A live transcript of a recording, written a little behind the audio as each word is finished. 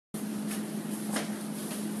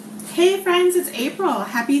Hey friends, it's April.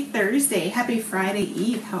 Happy Thursday. Happy Friday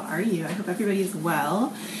Eve. How are you? I hope everybody's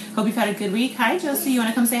well. Hope you've had a good week. Hi Josie, you want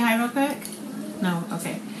to come say hi real quick? No?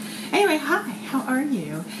 Okay. Anyway, hi. How are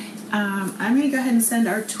you? I'm going to go ahead and send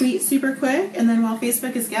our tweet super quick, and then while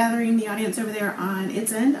Facebook is gathering the audience over there on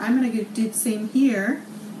its end, I'm going to do the same here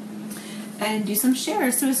and do some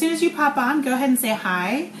shares. So as soon as you pop on, go ahead and say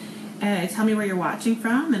hi. Tell me where you're watching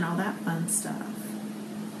from and all that fun stuff.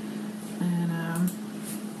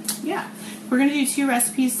 Yeah, we're going to do 2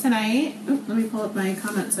 recipes tonight. Ooh, let me pull up my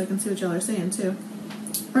comments so I can see what y'all are saying too.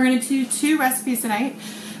 We're going to do 2 recipes tonight.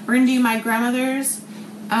 We're going to do my grandmother's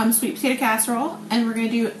sweet potato casserole, and we're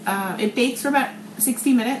going to do, it bakes for about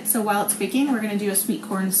 60 minutes, so while it's baking, we're going to do a sweet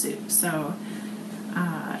corn soup. So,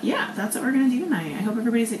 yeah, that's what we're going to do tonight. I hope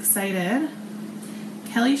everybody's excited.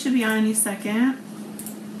 Kelly should be on any second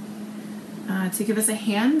to give us a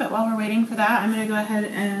hand, but while we're waiting for that, I'm going to go ahead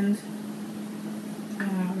and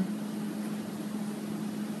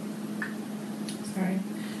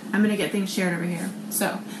I'm going to get things shared over here.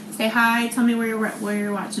 So, say hi, tell me where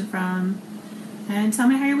you're watching from, and tell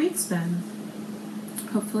me how your week's been.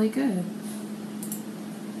 Hopefully good.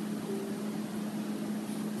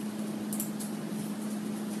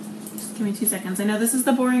 Just give me 2 seconds. I know this is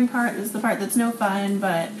the boring part. This is the part that's no fun,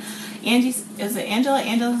 but is it Angela?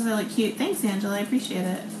 Angela's really cute. Thanks, Angela. I appreciate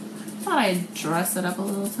it. I thought I'd dress it up a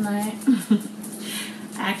little tonight.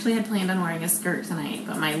 I actually had planned on wearing a skirt tonight,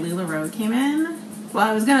 but my LuLaRoe came in. Well,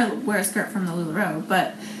 I was going to wear a skirt from the LuLaRoe,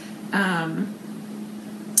 but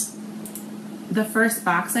the first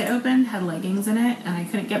box I opened had leggings in it, and I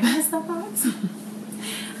couldn't get past that box.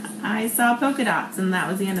 I saw polka dots, and that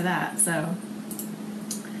was the end of that, so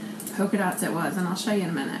polka dots it was, and I'll show you in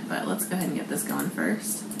a minute, but let's go ahead and get this going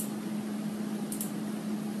first.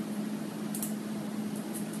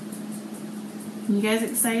 You guys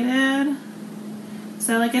excited?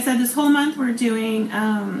 So like I said, this whole month we're doing,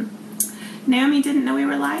 Naomi didn't know we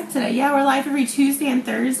were live today. Yeah, we're live every Tuesday and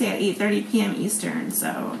Thursday at 8:30 p.m. Eastern.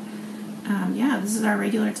 So, yeah, this is our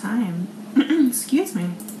regular time. Excuse me.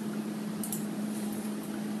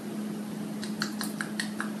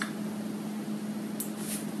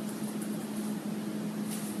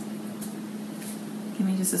 Give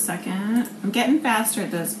me just a second. I'm getting faster at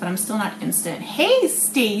this, but I'm still not instant. Hey,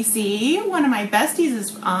 Stacy. One of my besties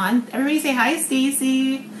is on. Everybody say hi,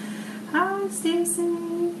 Stacy. Hi, Stacy.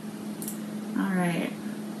 Alright.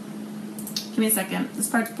 Give me a second. This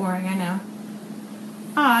part's boring, I know.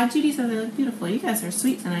 Aw, Judy says they look beautiful. You guys are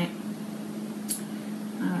sweet tonight.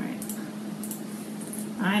 Alright.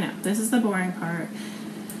 I know. This is the boring part.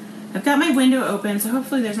 I've got my window open, so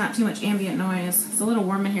hopefully there's not too much ambient noise. It's a little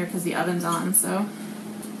warm in here because the oven's on, so.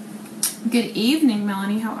 Good evening,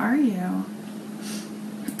 Melanie. How are you?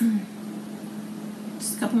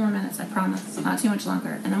 Just a couple more minutes, I promise. Not too much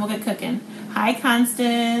longer. And then we'll get cooking. Hi,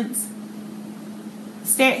 Constance.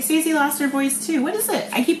 Stacey lost her voice too. What is it?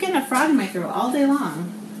 I keep getting a frog in my throat all day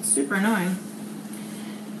long. It's super annoying.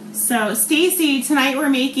 So Stacey, tonight we're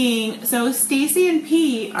making, so Stacey and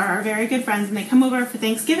Pete are our very good friends, and they come over for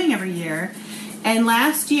Thanksgiving every year. And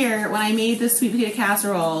last year when I made this sweet potato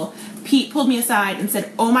casserole, Pete pulled me aside and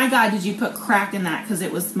said, "Oh my God, did you put crack in that? Because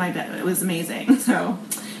it was amazing." So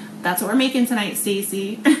that's what we're making tonight,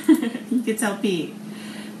 Stacey. You can tell Pete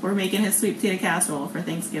we're making his sweet potato casserole for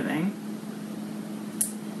Thanksgiving.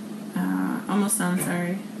 Almost done,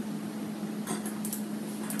 sorry.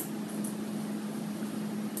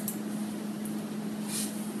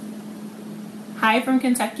 Hi from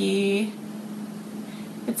Kentucky.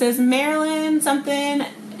 It says Marilyn something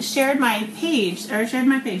shared my page.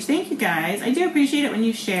 Thank you guys. I do appreciate it when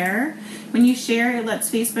you share. When you share, it lets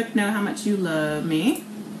Facebook know how much you love me,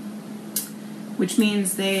 which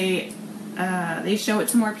means they show it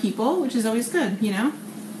to more people, which is always good, you know?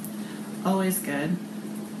 Always good.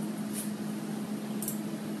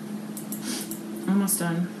 Almost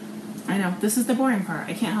done. I know. This is the boring part.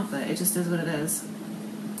 I can't help it. It just is what it is.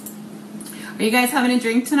 Are you guys having a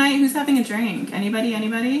drink tonight? Who's having a drink? Anybody?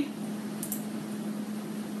 Anybody?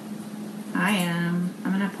 I am.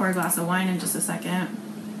 I'm going to pour a glass of wine in just a second.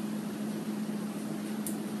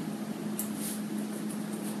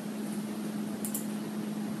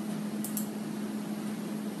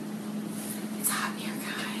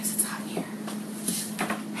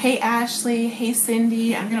 Hey Ashley, hey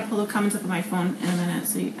Cindy. I'm going to pull the comments up on my phone in a minute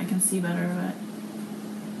so I can see better,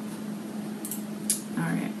 but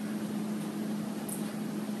alright.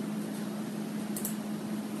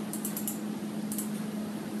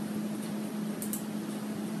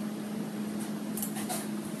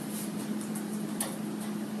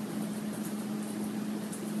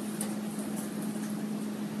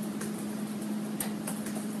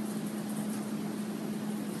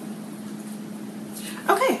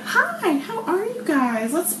 Okay, hi, how are you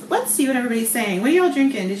guys? Let's see what everybody's saying. What are y'all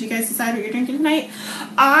drinking? Did you guys decide what you're drinking tonight?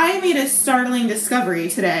 I made a startling discovery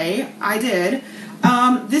today. I did.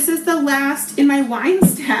 This is the last in my wine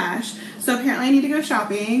stash. So apparently I need to go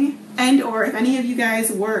shopping, and or if any of you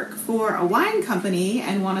guys work for a wine company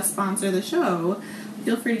and want to sponsor the show,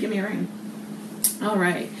 feel free to give me a ring. All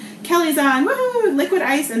right. Kelly's on. Woohoo! Liquid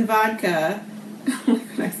ice and vodka.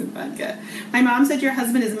 Liquid ice and vodka. My mom said your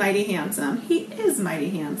husband is mighty handsome. He is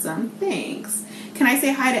mighty handsome. Thanks. Can I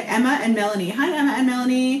say hi to Emma and Melanie? Hi, Emma and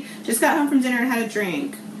Melanie. Just got home from dinner and had a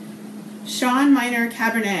drink. Sean Minor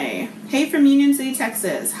Cabernet. Hey from Union City,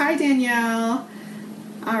 Texas. Hi, Danielle.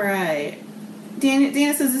 All right.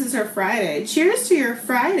 Dana says this is her Friday. Cheers to your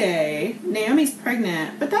Friday. Naomi's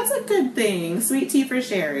pregnant, but that's a good thing. Sweet tea for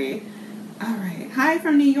Sherry. All right. Hi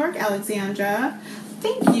from New York, Alexandra.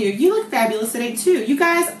 Thank you. You look fabulous today too. You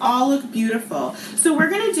guys all look beautiful. So we're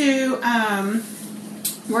gonna do a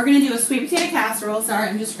sweet potato casserole. Sorry,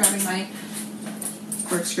 I'm just grabbing my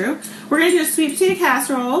corkscrew. We're gonna do a sweet potato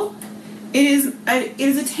casserole. It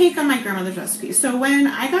is a take on my grandmother's recipe. So when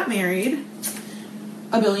I got married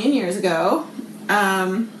a billion years ago,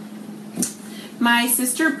 my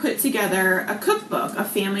sister put together a cookbook of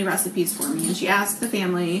family recipes for me, and she asked the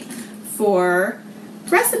family for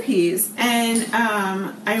recipes, and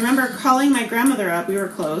I remember calling my grandmother up, we were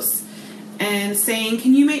close, and saying,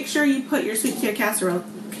 can you make sure you put your sweet potato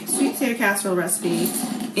casserole recipe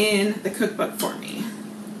in the cookbook for me?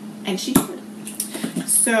 And she did.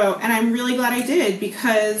 So, and I'm really glad I did,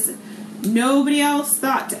 because nobody else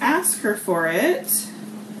thought to ask her for it.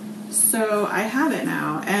 So I have it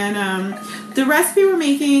now. And the recipe we're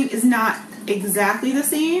making is not exactly the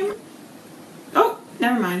same. Oh,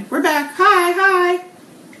 never mind. We're back. Hi.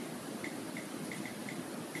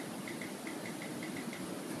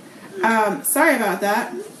 Sorry about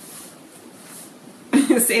that. I'm going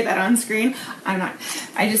to say that on screen. I'm not.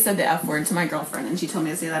 I just said the F word to my girlfriend, and she told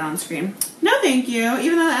me to say that on screen. No, thank you.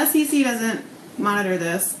 Even though the SEC doesn't monitor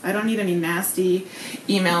this, I don't need any nasty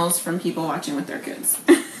emails from people watching with their kids.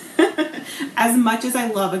 As much as I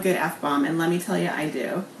love a good F-bomb, and let me tell you, I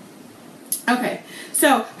do. Okay,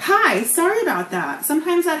 so, hi, sorry about that.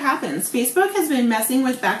 Sometimes that happens. Facebook has been messing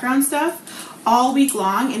with background stuff all week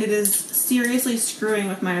long, and it is seriously screwing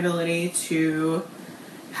with my ability to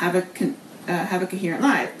have a coherent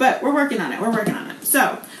live. But we're working on it.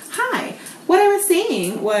 So, hi. What I was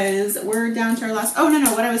saying was, we're down to our last... Oh,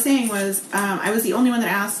 no. What I was saying was, I was the only one that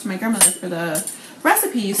asked my grandmother for the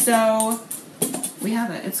recipe, so... We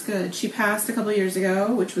have it. It's good. She passed a couple years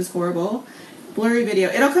ago, which was horrible. Blurry video.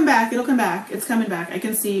 It'll come back. It's coming back. I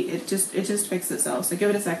can see it just fixed itself. So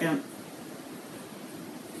give it a second.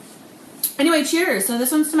 Anyway, cheers. So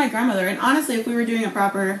this one's to my grandmother. And honestly, if we were doing a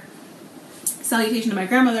proper salutation to my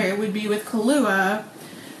grandmother, it would be with Kahlua.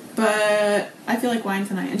 But I feel like wine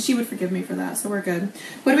tonight, and she would forgive me for that, so we're good.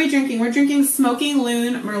 What are we drinking? We're drinking Smoking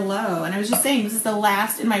Loon Merlot. And I was just saying, this is the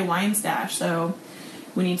last in my wine stash, so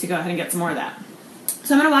we need to go ahead and get some more of that.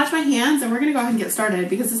 So I'm going to wash my hands, and we're going to go ahead and get started,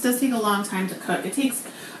 because this does take a long time to cook. It takes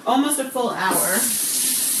almost a full hour.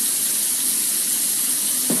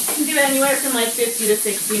 You can do it anywhere from like 50 to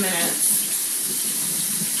 60 minutes.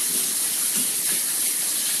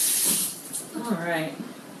 All right.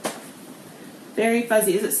 Very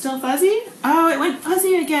fuzzy. Is it still fuzzy? Oh, it went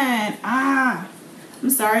fuzzy again. Ah. I'm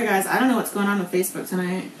sorry, guys. I don't know what's going on with Facebook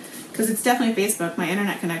tonight, because it's definitely Facebook. My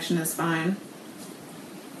internet connection is fine.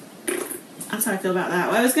 That's how I feel about that.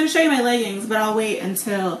 Well, I was going to show you my leggings, but I'll wait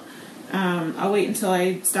until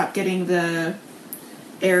I stop getting the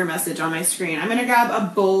error message on my screen. I'm going to grab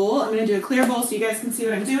a bowl. I'm going to do a clear bowl so you guys can see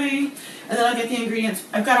what I'm doing, and then I'll get the ingredients.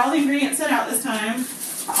 I've got all the ingredients set out this time,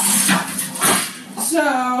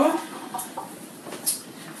 so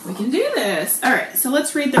we can do this. All right, so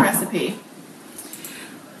let's read the recipe.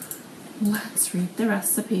 Let's read the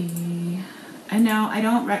recipe. I know I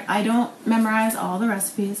don't memorize all the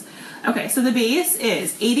recipes. Okay, so the base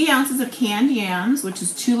is 80 ounces of canned yams, which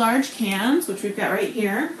is 2 large cans, which we've got right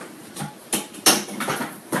here.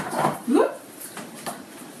 Whoop.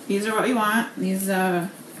 These are what we want. These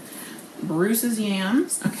Bruce's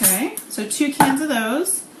yams. Okay, so 2 cans of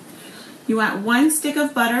those. You want 1 stick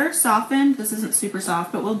of butter, softened. This isn't super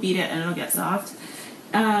soft, but we'll beat it and it'll get soft.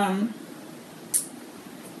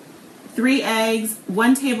 3 eggs,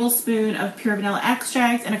 1 tablespoon of pure vanilla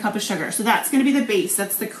extract, and a cup of sugar. So that's going to be the base.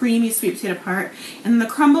 That's the creamy sweet potato part. And then the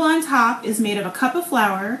crumble on top is made of a cup of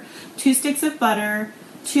flour, 2 sticks of butter,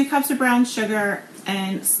 2 cups of brown sugar,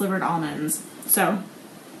 and slivered almonds. So,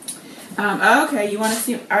 okay, you want to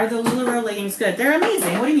see, are the LuLaRoe leggings good? They're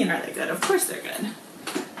amazing. What do you mean, are they good? Of course they're good.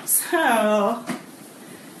 So,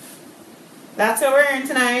 that's what we're in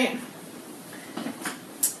tonight.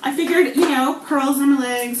 I figured, you know, pearls on my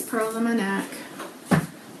legs, pearls on my neck.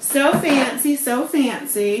 So fancy, so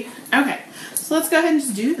fancy. Okay, so let's go ahead and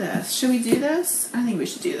just do this. Should we do this? I think we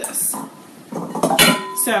should do this.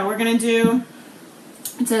 So we're going to do,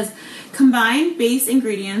 it says, combine base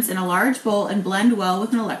ingredients in a large bowl and blend well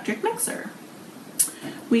with an electric mixer.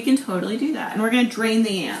 We can totally do that. And we're going to drain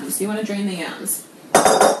the yams. You want to drain the yams.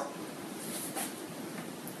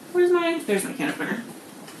 Where's my, there's my can opener.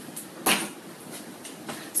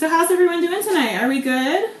 So how's everyone doing tonight? Are we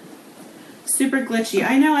good? Super glitchy.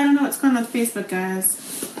 I know, I don't know what's going on with Facebook, guys.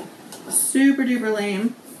 Super duper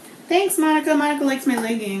lame. Thanks, Monica. Monica likes my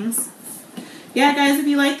leggings. Yeah, guys, if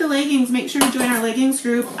you like the leggings, make sure to join our leggings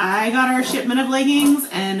group. I got our shipment of leggings,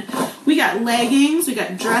 and we got leggings, we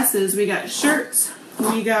got dresses, we got shirts,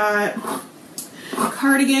 we got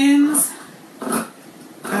cardigans,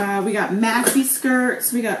 we got maxi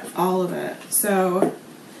skirts, we got all of it. So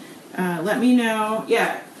let me know.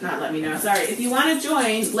 Yeah, not let me know. Sorry. If you want to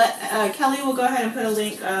join, Kelly will go ahead and put a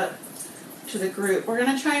link up to the group. We're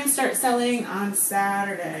going to try and start selling on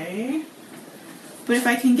Saturday. But if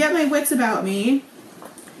I can get my wits about me,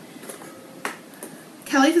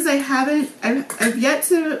 Kelly says I've yet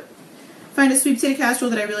to find a sweet potato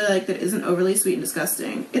casserole that I really like that isn't overly sweet and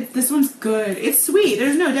disgusting. This one's good. It's sweet.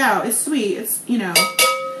 There's no doubt. It's sweet. It's, you know,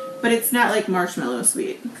 but it's not like marshmallow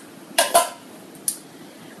sweet.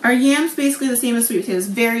 Our yams basically the same as sweet potatoes.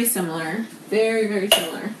 Very similar. Very, very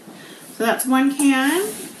similar. So that's one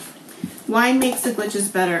can. Wine makes the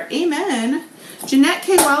glitches better. Amen. Jeanette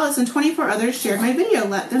K. Wallace and 24 others shared my video.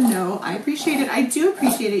 Let them know. I appreciate it. I do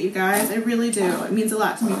appreciate it, you guys. I really do. It means a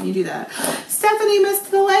lot to me when you do that. Stephanie missed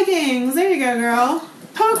the leggings. There you go, girl.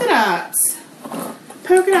 Polka dots.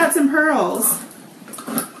 Polka dots and pearls.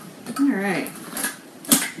 All right.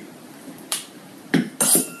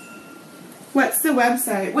 What's the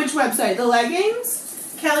website? Which website? The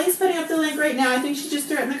leggings? Kelly's putting up the link right now. I think she just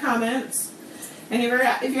threw it in the comments. And if you're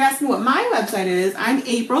asking what my website is, I'm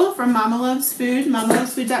April from Mama Loves Food,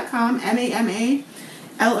 mamalovesfood.com,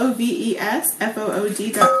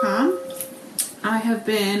 MAMALOVESFOOD.com. I have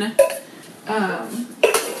been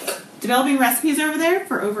developing recipes over there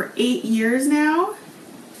for over 8 years now.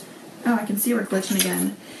 Oh, I can see we're glitching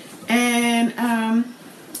again. And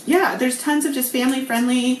yeah, there's tons of just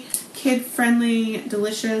family-friendly, kid-friendly,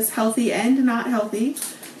 delicious, healthy, and not healthy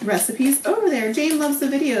recipes over there. Jane loves the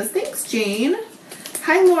videos. Thanks, Jane.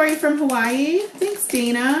 Hi, Lori from Hawaii. Thanks,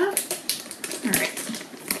 Dana. All right.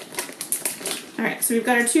 All right, so we've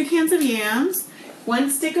got our 2 cans of yams, 1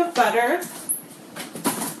 stick of butter.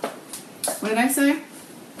 What did I say?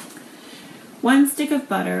 1 stick of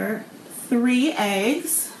butter, 3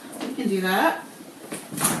 eggs. We can do that.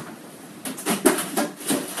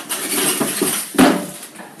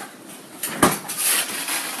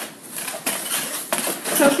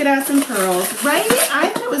 Polka dots and pearls. Right? I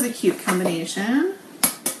thought it was a cute combination.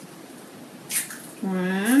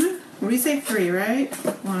 1. What do you say? 3, right?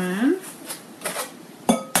 1.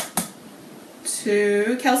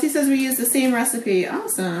 2. Kelsey says we use the same recipe.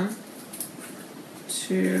 Awesome.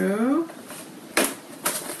 2.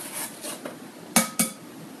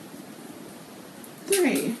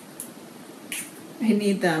 3. I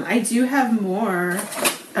need them. I do have more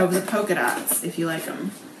of the polka dots if you like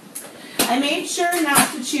them. I made sure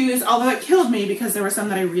not to choose, although it killed me because there were some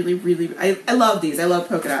that I really, I love these. I love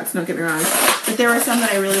polka dots, don't get me wrong. But there were some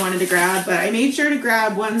that I really wanted to grab, but I made sure to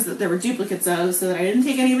grab ones that there were duplicates of so that I didn't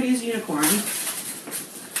take anybody's unicorn.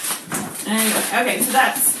 And, okay, so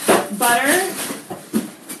that's butter,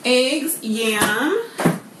 eggs, yam,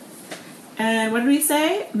 and what did we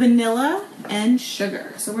say? Vanilla and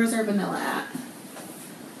sugar. So where's our vanilla at?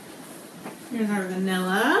 Here's our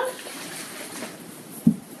vanilla.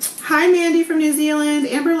 Hi, Mandy from New Zealand.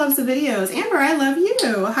 Amber loves the videos. Amber, I love you.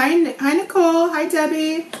 Hi, Nicole. Hi,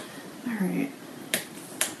 Debbie. All right.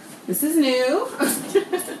 This is new.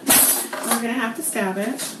 We're going to have to stab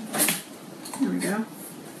it. There we go.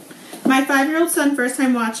 My 5-year-old son, first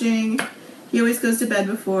time watching. He always goes to bed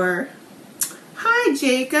before. Hi,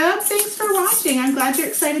 Jacob. Thanks for watching. I'm glad you're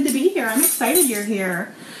excited to be here. I'm excited you're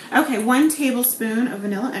here. Okay, 1 tablespoon of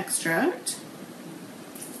vanilla extract.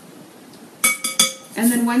 And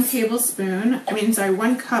then 1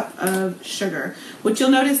 cup of sugar, which you'll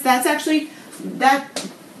notice that's actually, the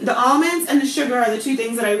almonds and the sugar are the 2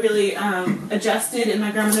 things that I really adjusted in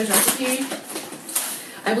my grandmother's recipe.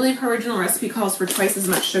 I believe her original recipe calls for twice as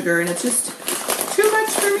much sugar, and it's just too much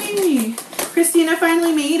for me. Christina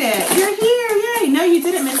finally made it. You're here, yay. No, you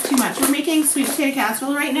didn't miss too much. We're making sweet potato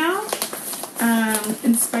casserole right now,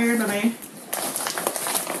 inspired by my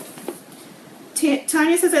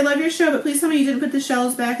Tanya says, I love your show, but please tell me you didn't put the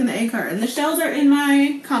shells back in the egg carton. The shells are in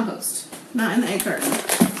my compost, not in the egg carton.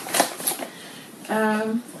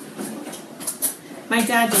 My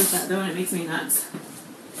dad does that, though, and it makes me nuts.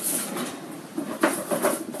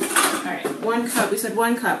 Alright, 1 cup. We said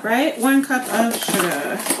 1 cup, right? 1 cup of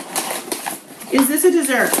sugar. Is this a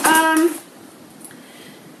dessert?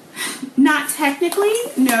 Not technically,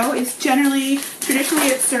 no. It's traditionally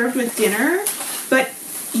it's served with dinner, but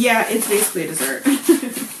yeah, it's basically a dessert.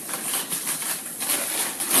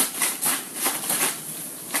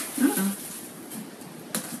 Uh-oh.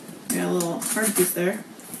 Got a little hard piece there.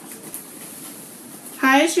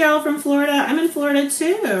 Hi, Cheryl from Florida. I'm in Florida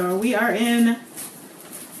too. We are in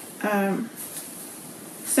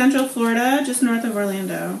Central Florida, just north of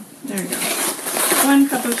Orlando. There we go. 1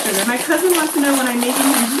 cup of sugar. My cousin wants to know when I'm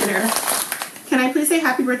making him dinner. Can I please say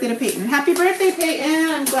happy birthday to Peyton? Happy birthday, Peyton!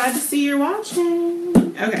 I'm glad to see you're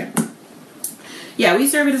watching. Okay. Yeah, we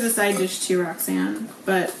serve it as a side dish too, Roxanne.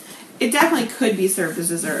 But it definitely could be served as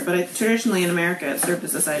dessert. But traditionally in America, it's served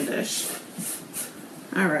as a side dish.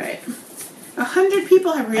 Alright. 100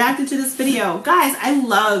 people have reacted to this video. Guys, I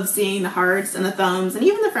love seeing the hearts and the thumbs and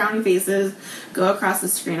even the frowny faces go across the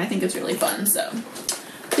screen. I think it's really fun, so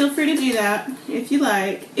feel free to do that if you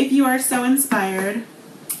like, if you are so inspired.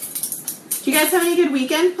 Do you guys have any good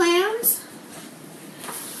weekend plans?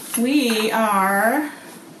 We are,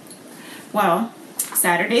 well,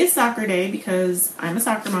 Saturday is soccer day because I'm a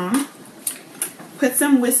soccer mom. Put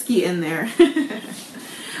some whiskey in there.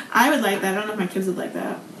 I would like that. I don't know if my kids would like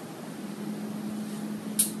that.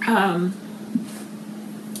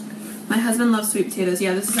 My husband loves sweet potatoes.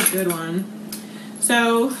 Yeah, this is a good one.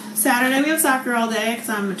 So, Saturday we have soccer all day because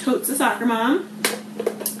I'm totes a soccer mom.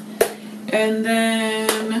 And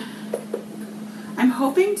then I'm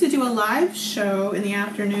hoping to do a live show in the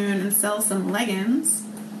afternoon and sell some leggings.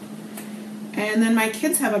 And then my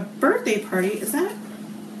kids have a birthday party. Is that?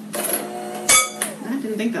 I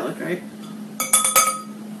didn't think that looked right.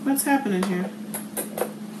 What's happening here?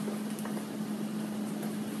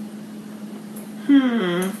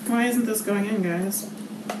 Why isn't this going in, guys?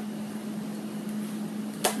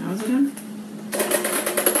 How is it in?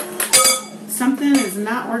 Something is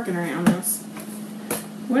not working right on this.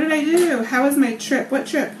 What did I do? How was my trip? What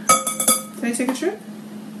trip? Did I take a trip?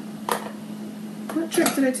 What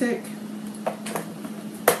trip did I take?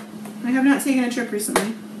 I have not taken a trip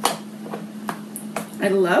recently.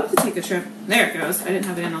 I'd love to take a trip. There it goes. I didn't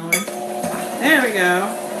have it in all the way. There we go.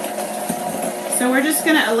 So we're just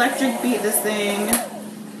going to electric beat this thing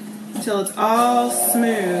until it's all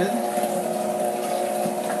smooth.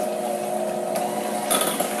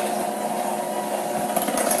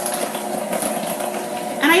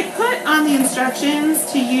 And I put on the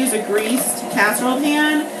instructions to use a greased casserole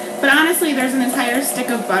pan, but honestly there's an entire stick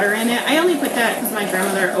of butter in it. I only put that because my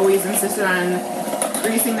grandmother always insisted on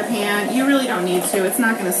greasing the pan. You really don't need to. It's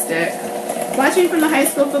not going to stick. Watching from the high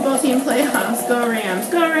school football team playoffs. Go Rams.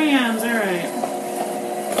 Go Rams. All right.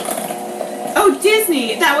 Oh,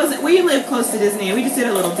 Disney. That was, we live close to Disney. We just did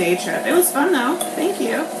a little day trip. It was fun though. Thank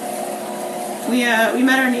you. We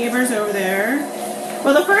met our neighbors over there.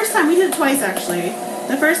 Well, the first time, we did it twice actually.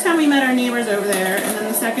 The first time we met our neighbors over there, and then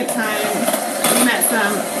the second time we met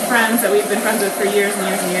some friends that we've been friends with for years and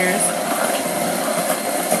years and years.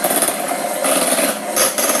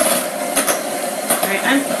 Alright,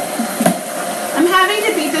 I'm having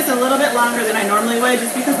to beat this a little bit longer than I normally would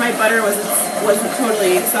just because my butter wasn't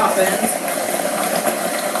totally softened.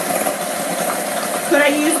 Could I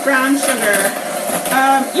use brown sugar?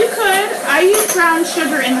 You could. I use brown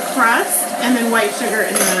sugar in the crust and then white sugar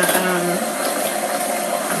in the,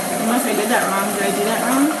 unless I did that wrong. Did I do that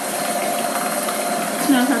wrong?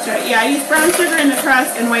 No, that's right. Yeah, I use brown sugar in the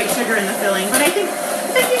crust and white sugar in the filling. But I think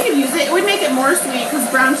you could use it. It would make it more sweet because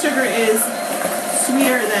brown sugar is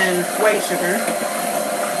sweeter than white sugar.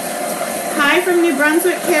 Hi from New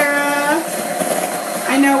Brunswick, Kara.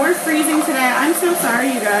 I know we're freezing today. I'm so sorry,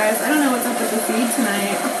 you guys. I don't know what's up with the feed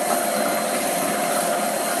tonight.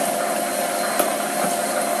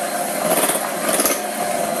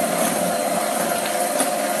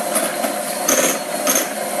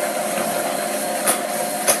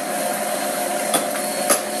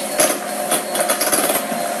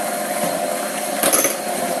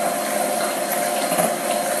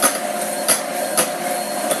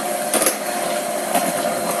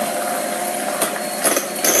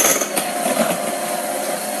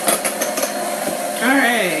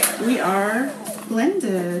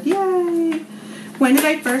 When did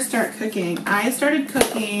I first start cooking? I started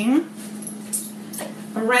cooking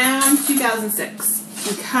around 2006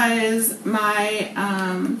 because my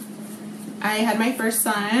I had my first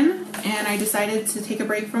son, and I decided to take a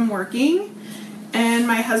break from working. And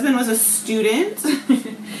my husband was a student,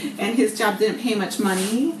 and his job didn't pay much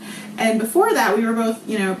money. And before that, we were both,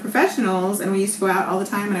 you know, professionals, and we used to go out all the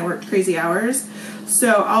time, and I worked crazy hours.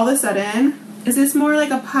 So all of a sudden, is this more like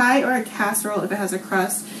a pie or a casserole if it has a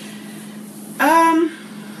crust?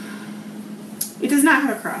 It does not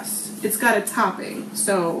have a crust. It's got a topping,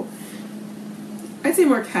 so I'd say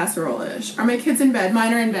more casserole-ish. Are my kids in bed?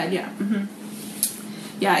 Mine are in bed, yeah.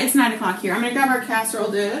 Yeah, it's 9 o'clock here. I'm going to grab our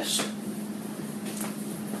casserole dish.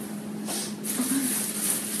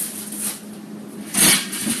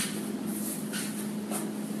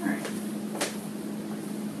 Alright.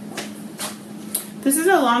 This is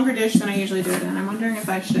a longer dish than I usually do it in. I'm wondering if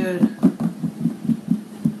I should...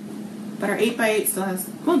 But our 8x8 still has...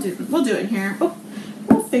 We'll do it in here. Oh,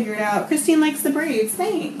 we'll figure it out. Christine likes the braids.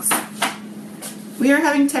 Thanks. We are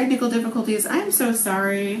having technical difficulties. I'm so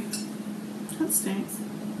sorry. That stinks.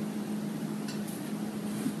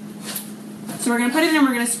 So we're going to put it in and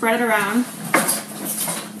we're going to spread it around.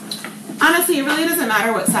 Honestly, it really doesn't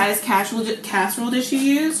matter what size casserole dish you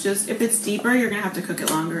use. Just if it's deeper, you're going to have to cook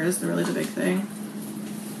it longer is really the big thing.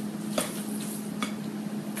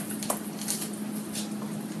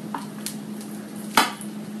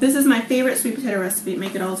 This is my favorite sweet potato recipe.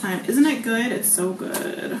 Make it all the time. Isn't it good? It's so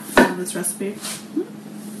good. I love this recipe.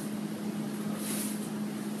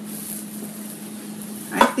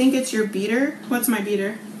 I think it's your beater. What's my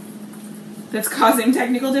beater? That's causing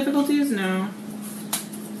technical difficulties? No.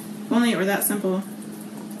 If only it were that simple.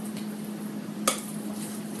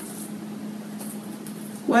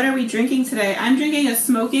 What are we drinking today? I'm drinking a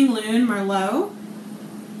Smoking Loon Merlot.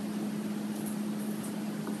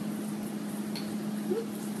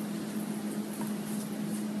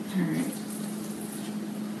 Alright.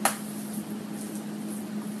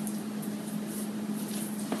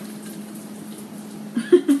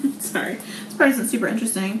 Sorry. This part isn't super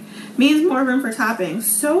interesting. Means more room for toppings.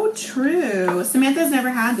 So true. Samantha's never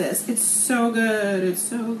had this. It's so good. It's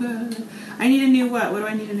so good. I need a new what? What do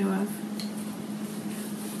I need a new of?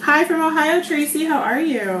 Hi from Ohio, Tracy. How are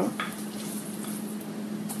you?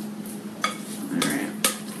 Alright.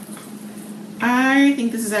 I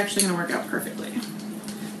think this is actually going to work out perfectly.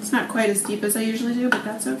 It's not quite as deep as I usually do, but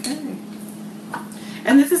that's okay.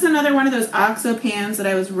 And this is another one of those OXO pans that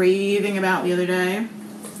I was raving about the other day.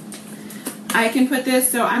 I can put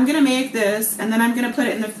this, so I'm going to make this, and then I'm going to put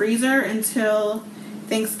it in the freezer until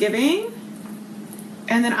Thanksgiving.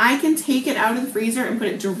 And then I can take it out of the freezer and put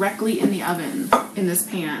it directly in the oven in this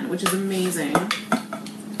pan, which is amazing.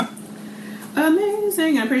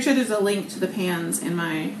 Amazing. I'm pretty sure there's a link to the pans in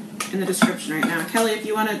the description right now. Kelly, if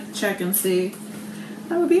you want to check and see,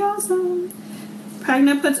 that would be awesome.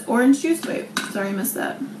 Pragna puts orange juice. Wait, sorry, I missed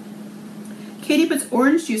that. Katie puts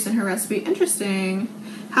orange juice in her recipe. Interesting.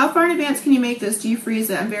 How far in advance can you make this? Do you freeze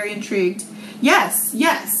it? I'm very intrigued. Yes,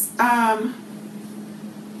 yes.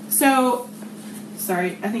 So,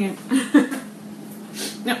 sorry, I think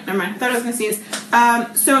no, never mind. I thought I was going to sneeze.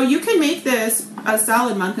 So you can make this a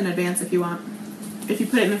solid month in advance if you want, if you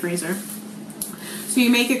put it in the freezer. So you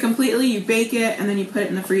make it completely, you bake it, and then you put it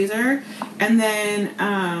in the freezer. And then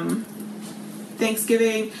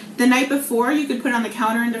Thanksgiving, the night before, you could put it on the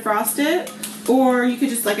counter and defrost it. Or you could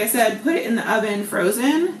just, like I said, put it in the oven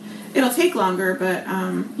frozen. It'll take longer, but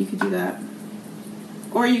you could do that.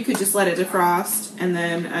 Or you could just let it defrost and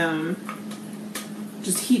then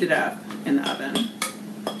just heat it up in the oven.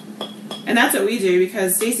 And that's what we do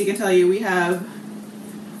because Stacy can tell you we have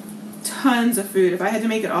tons of food. If I had to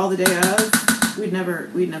make it all the day of, we'd never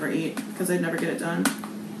eat because I'd never get it done.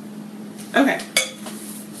 Okay.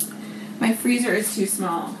 My freezer is too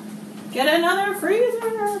small. Get another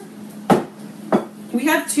freezer! We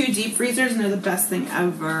have 2 deep freezers, and they're the best thing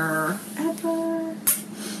ever. Ever.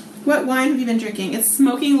 What wine have you been drinking? It's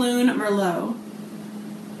Smoking Loon Merlot.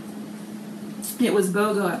 It was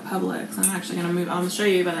BOGO at Publix. I'm actually going to move. I'll show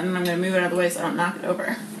you, but then I'm going to move it out of the way so I don't knock it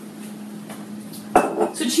over.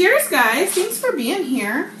 So cheers, guys. Thanks for being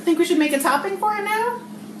here. Think we should make a topping for it now?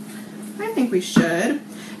 I think we should.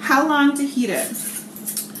 How long to heat it?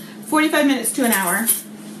 45 minutes to an hour.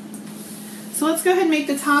 So let's go ahead and make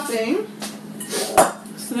the topping.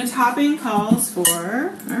 So the topping calls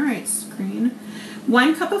for, alright, screen,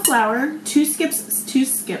 1 cup of flour, 2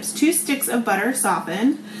 sticks of butter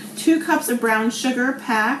softened, 2 cups of brown sugar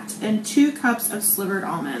packed, and 2 cups of slivered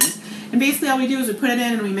almonds. And basically all we do is we put it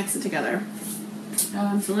in and we mix it together.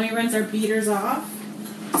 So let me rinse our beaters off.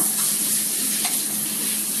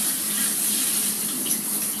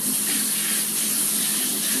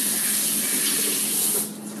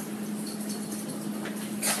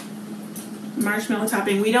 marshmallow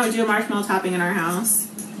topping. We don't do a marshmallow topping in our house.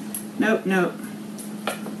 Nope, nope.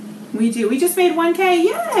 We do. We just made 1K.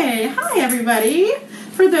 Yay! Hi, everybody.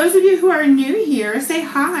 For those of you who are new here, say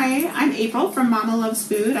hi. I'm April from Mama Loves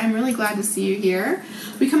Food. I'm really glad to see you here.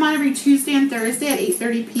 We come on every Tuesday and Thursday at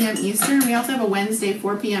 8:30 p.m. Eastern. We also have a Wednesday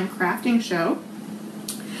 4 p.m. crafting show.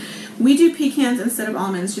 We do pecans instead of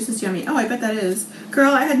almonds, just as yummy. Oh, I bet that is.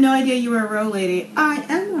 Girl, I had no idea you were a row lady. I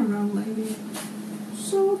am a row lady.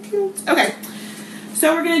 So cute. Okay,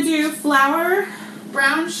 so we're going to do flour,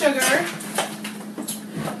 brown sugar,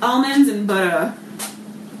 almonds, and butter.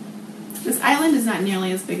 This island is not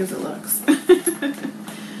nearly as big as it looks.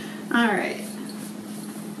 Alright.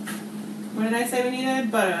 What did I say we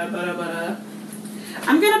needed? Butter.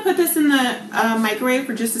 I'm going to put this in the microwave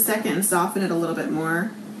for just a second and soften it a little bit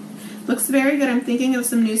more. Looks very good. I'm thinking of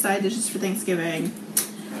some new side dishes for Thanksgiving.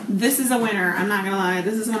 This is a winner. I'm not going to lie.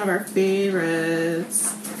 This is one of our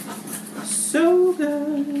favorites. So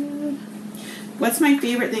good. What's my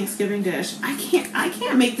favorite Thanksgiving dish? I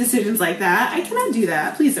can't make decisions like that. I cannot do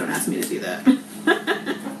that. Please don't ask me to do that.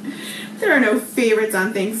 There are no favorites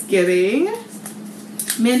on Thanksgiving.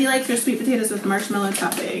 Mandy likes her sweet potatoes with marshmallow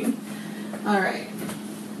topping. Alright.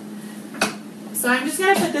 So I'm just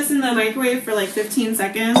going to put this in the microwave for like 15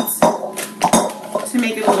 seconds to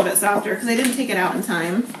make it a little bit softer because I didn't take it out in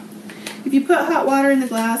time. If you put hot water in the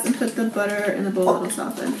glass and put the butter in the bowl, it'll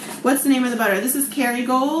soften. What's the name of the butter? This is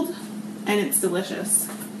Kerrygold. And it's delicious.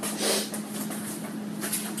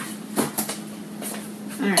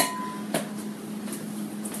 Alright.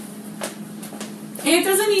 And it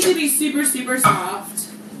doesn't need to be super, super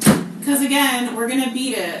soft. Because again, we're going to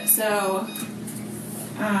beat it. So,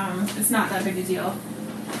 it's not that big a deal.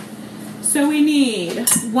 So we need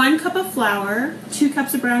 1 cup of flour, 2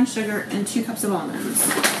 cups of brown sugar, and 2 cups of almonds.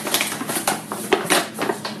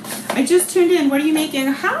 I just tuned in. What are you making?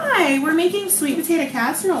 Hi! We're making sweet potato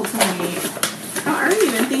casserole tonight. How are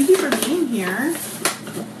you? And thank you for being here.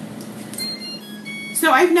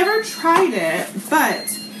 So I've never tried it, but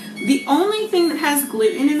the only thing that has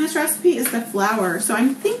gluten in this recipe is the flour. So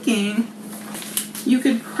I'm thinking you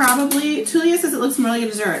could probably... Tulia says it looks more like a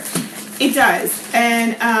dessert. It does.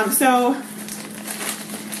 And so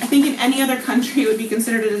I think in any other country it would be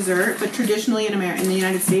considered a dessert, but traditionally in the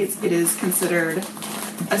United States it is considered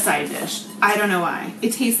a side dish. I don't know why.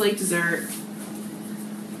 It tastes like dessert.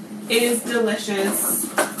 It is delicious.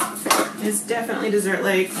 It's definitely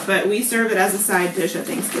dessert-like, but we serve it as a side dish at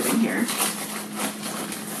Thanksgiving here.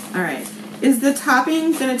 Alright. Is the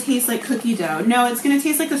topping going to taste like cookie dough? No, it's going to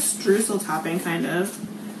taste like a streusel topping, kind of.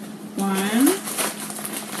 1,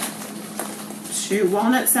 2.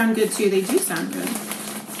 Walnuts sound good, too. They do sound good.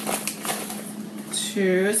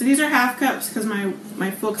 2. So these are half cups because my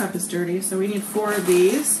full cup is dirty, so we need 4 of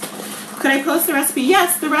these. Could I post the recipe?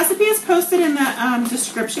 Yes, the recipe is posted in the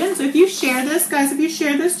description. So if you share this, guys, if you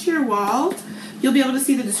share this to your wall, you'll be able to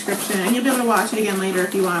see the description, and you'll be able to watch it again later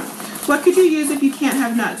if you want. What could you use if you can't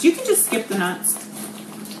have nuts? You can just skip the nuts.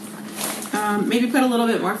 Maybe put a little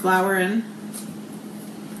bit more flour in.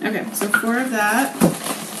 Okay, so 4 of that.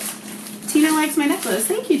 Tina likes my necklace.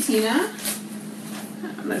 Thank you, Tina.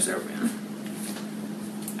 Oh, there's our win.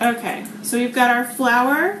 Okay, so we've got our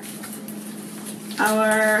flour,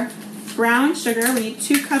 our brown sugar. We need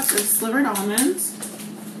 2 cups of slivered almonds.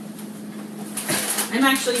 I'm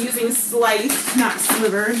actually using sliced, not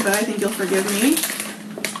slivered, but I think you'll forgive me.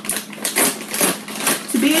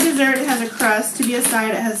 To be a dessert, it has a crust. To be a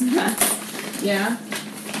side, it has nuts. Yeah?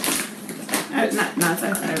 Not nuts, I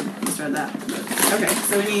misread that. Okay,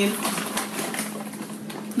 so we need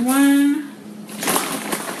 1,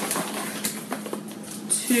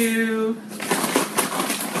 2,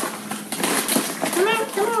 come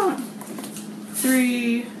on,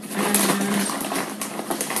 3, and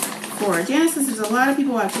 4. Janice says there's a lot of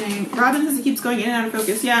people watching. Robin says it keeps going in and out of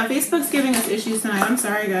focus. Yeah, Facebook's giving us issues tonight. I'm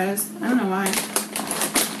sorry, guys. I don't know why.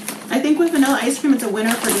 I think with vanilla ice cream, it's a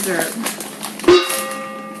winner for dessert.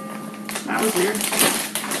 That was weird.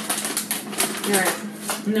 Alright,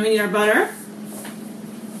 and then we need our butter.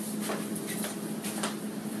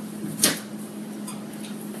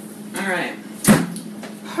 Alright.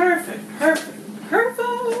 Perfect.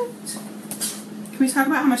 Can we talk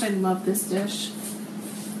about how much I love this dish?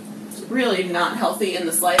 It's really not healthy in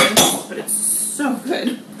the slightest, but it's so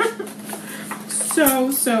good.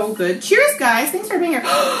 So good. Cheers, guys. Thanks for being here.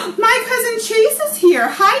 My cousin Chase is here.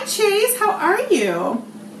 Hi, Chase. How are you?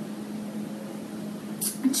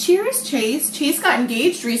 Cheers, Chase. Chase got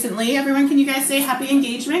engaged recently. Everyone, can you guys say happy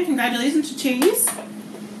engagement? Congratulations to Chase.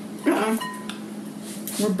 Uh-oh.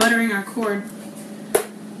 We're buttering our cord.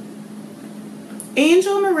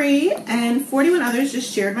 Angel Marie and 41 others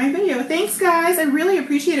just shared my video. Thanks, guys. I really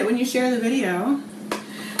appreciate it when you share the video.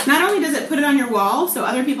 Not only does it put it on your wall so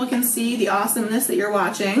other people can see the awesomeness that you're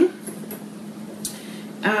watching.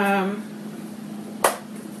 There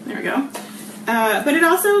we go. But it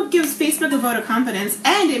also gives Facebook a vote of confidence,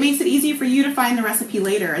 and it makes it easy for you to find the recipe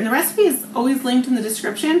later. And the recipe is always linked in the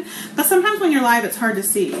description, but sometimes when you're live, it's hard to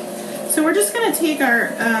see. So we're just going to take our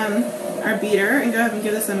beater and go ahead and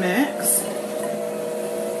give this a mix.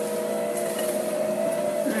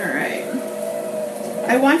 All right.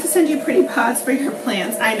 I want to send you pretty pots for your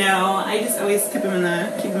plants. I know. I just always keep them in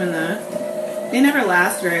the. They never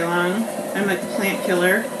last very long. I'm like a plant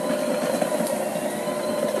killer.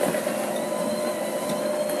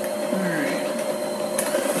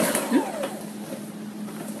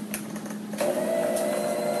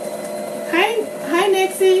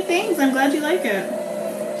 Thanks, I'm glad you like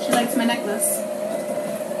it. She likes my necklace.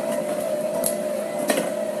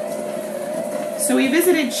 So we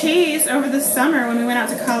visited Chase over the summer when we went out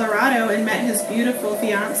to Colorado and met his beautiful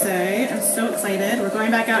fiance. I'm so excited. We're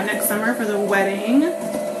going back out next summer for the wedding.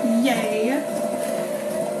 Yay.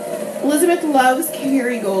 Elizabeth loves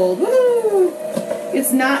Kerrygold. Woo!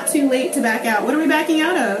 It's not too late to back out. What are we backing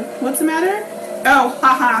out of? What's the matter? Oh,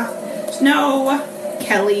 haha. No,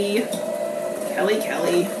 Kelly.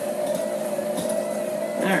 Kelly.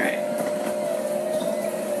 Alright.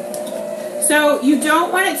 So you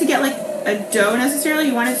don't want it to get like a dough necessarily.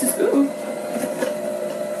 You want it to, ooh.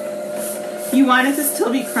 You want it to still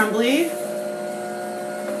be crumbly.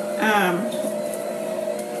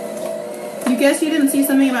 You guess you didn't see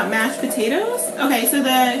something about mashed potatoes? Okay, so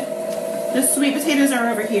the sweet potatoes are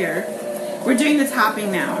over here. We're doing the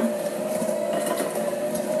topping now.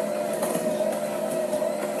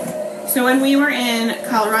 So when we were in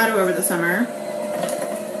Colorado over the summer,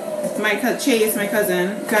 Chase, my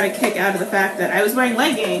cousin, got a kick out of the fact that I was wearing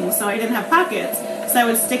leggings, so I didn't have pockets. So I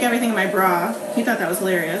would stick everything in my bra. He thought that was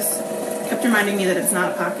hilarious. Kept reminding me that it's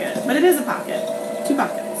not a pocket. But it is a pocket. 2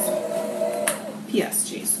 pockets. P.S.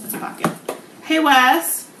 Chase, it's a pocket. Hey,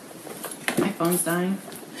 Wes. My phone's dying.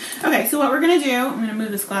 Okay, so what we're going to do, I'm going to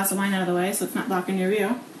move this glass of wine out of the way so it's not blocking your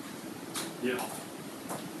view. Yeah.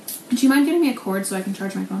 Do you mind getting me a cord so I can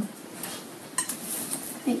charge my phone?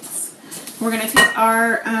 Thanks. We're going to take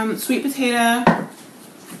our sweet potato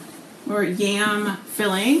or yam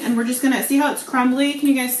filling, and we're just going to see how it's crumbly. Can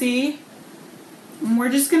you guys see? And we're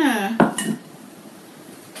just going to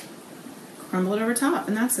crumble it over top,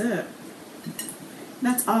 and that's it.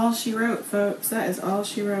 That's all she wrote, folks. That is all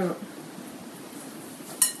she wrote.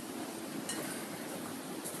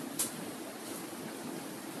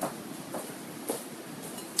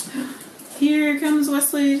 Here comes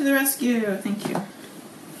Wesley to the rescue. Thank you.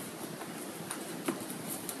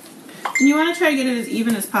 And you want to try to get it as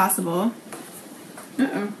even as possible.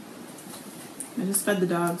 Uh-oh. I just fed the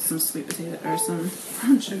dog some sweet potato, or some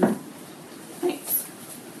brown sugar. Thanks.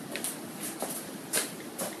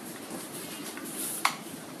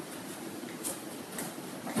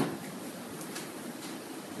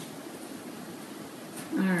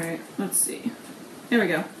 Alright, let's see. There we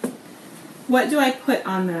go. What do I put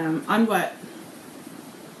on them? On what?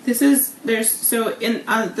 So in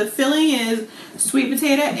the filling is sweet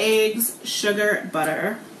potato, eggs, sugar,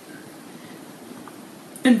 butter,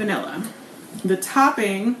 and vanilla. The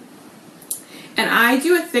topping, and I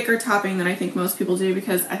do a thicker topping than I think most people do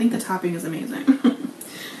because I think the topping is amazing.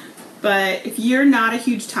 But if you're not a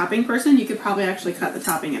huge topping person, you could probably actually cut the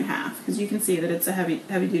topping in half because you can see that it's a heavy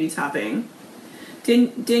duty topping.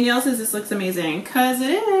 Danielle says this looks amazing. Cause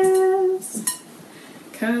it is.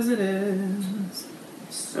 Cause it is.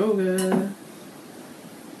 So good.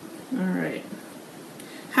 Alright.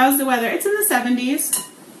 How's the weather? It's in the 70s.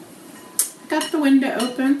 Got the window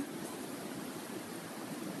open.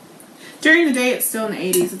 During the day it's still in the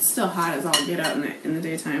 80s. It's still hot as all get out in the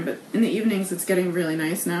daytime, but in the evenings it's getting really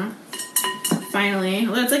nice now. Finally.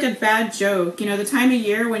 Well, it's like a bad joke. You know, the time of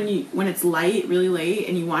year when it's light, really late,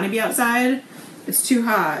 and you want to be outside, it's too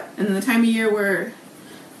hot. And then the time of year where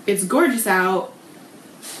it's gorgeous out,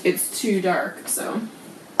 it's too dark. So,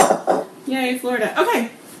 yay, Florida.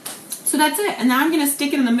 Okay, so that's it. And now I'm going to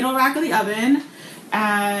stick it in the middle rack of the oven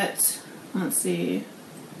at, let's see,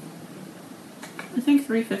 I think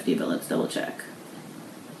 350, but let's double check.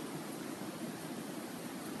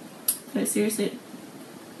 Did I seriously?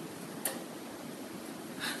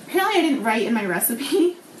 Apparently I didn't write in my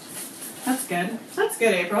recipe. That's good. That's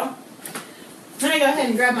good, April. Then I go ahead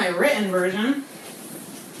and grab my written version.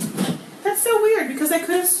 That's so weird because I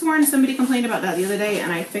could have sworn somebody complained about that the other day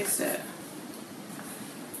and I fixed it.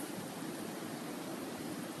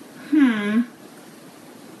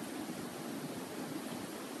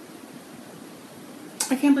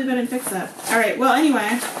 believe I didn't fix that. All right, well,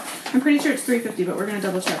 anyway, I'm pretty sure it's $3.50, but we're going to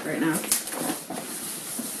double check right now.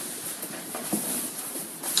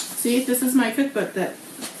 See, this is my cookbook that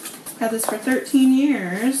had this for 13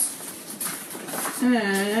 years.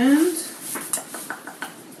 And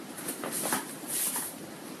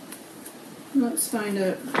let's find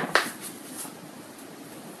it.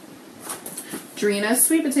 Drina's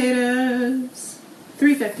sweet potatoes.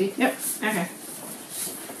 $3.50. Yep. Okay.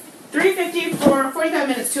 $3.50 for 45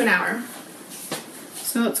 minutes to an hour.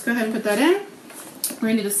 So let's go ahead and put that in. We're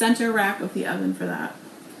going to need a center rack with the oven for that.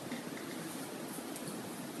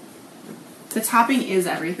 The topping is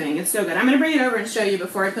everything. It's so good. I'm going to bring it over and show you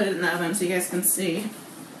before I put it in the oven so you guys can see.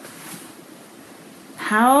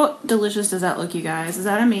 How delicious does that look, you guys? Is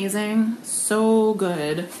that amazing? So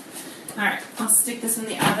good. Alright, I'll stick this in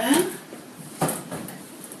the oven.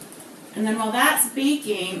 And then while that's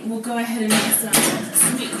baking, we'll go ahead and make some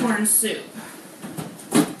sweet corn soup.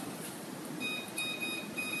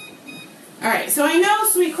 Alright, so I know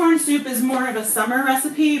sweet corn soup is more of a summer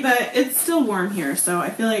recipe, but it's still warm here, so I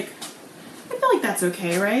feel like that's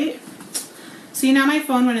okay, right? See, now my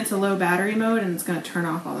phone went into low battery mode and it's going to turn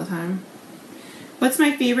off all the time. What's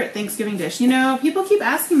my favorite Thanksgiving dish? You know, people keep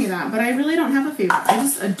asking me that, but I really don't have a favorite. I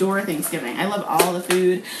just adore Thanksgiving. I love all the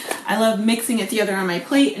food. I love mixing it together on my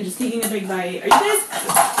plate and just taking a big bite. Are you guys,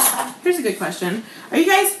 here's a good question. Are you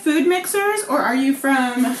guys food mixers or are you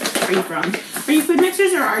food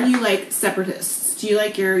mixers or are you like separatists? Do you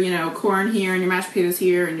like your, you know, corn here and your mashed potatoes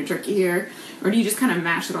here and your turkey here? Or do you just kind of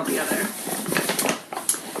mash it all together?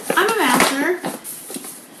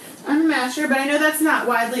 I'm a masher, but I know that's not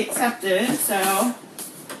widely accepted, so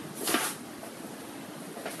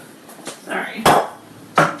sorry.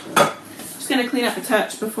 Just gonna clean up a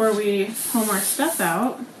touch before we pull more stuff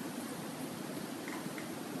out.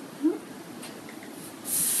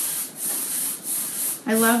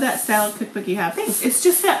 I love that style of cookbook you have. Thanks. It's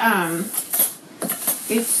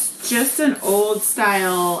just an old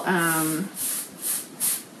style,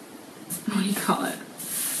 what do you call it?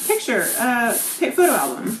 Picture, photo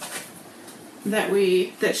album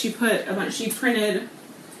that she put a bunch. She printed,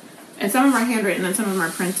 and some of them are handwritten, and some of them are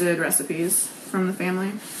printed recipes from the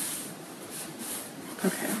family.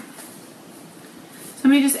 Okay.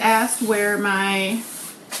 Somebody just asked where my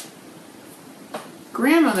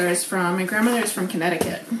grandmother is from. My grandmother is from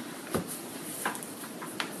Connecticut.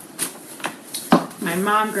 My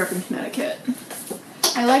mom grew up in Connecticut.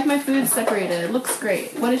 I like my food separated. It looks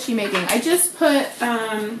great. What is she making? I just put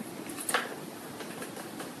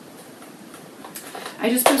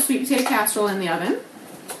sweet potato casserole in the oven.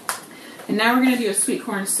 And now we're going to do a sweet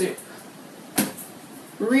corn soup.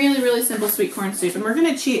 Really, really simple sweet corn soup. And we're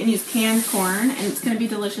going to cheat and use canned corn. And it's going to be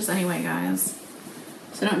delicious anyway, guys.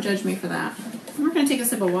 So don't judge me for that. And we're going to take a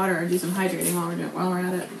sip of water and do some hydrating while we're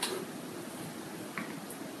at it.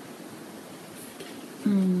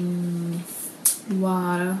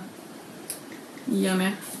 Water.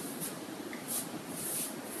 Yummy.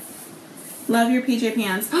 Love your PJ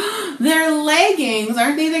pants. They're leggings.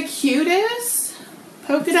 Aren't they the cutest?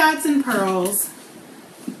 Polka dots and pearls.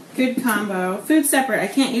 Good combo. Food separate. I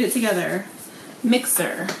can't eat it together.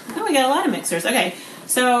 Mixer. Oh, we got a lot of mixers. Okay,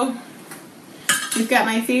 so we've got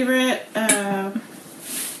my favorite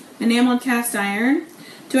enameled cast iron.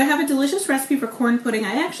 Do I have a delicious recipe for corn pudding?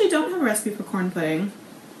 I actually don't have a recipe for corn pudding.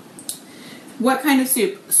 What kind of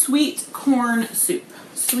soup? Sweet corn soup.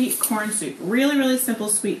 Sweet corn soup. Really, really simple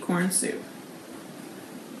sweet corn soup.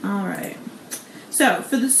 Alright. So,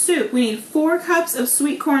 for the soup, we need 4 cups of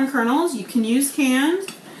sweet corn kernels. You can use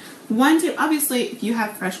canned. Obviously, if you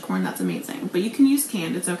have fresh corn, that's amazing. But you can use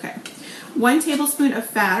canned, it's okay. 1 tablespoon of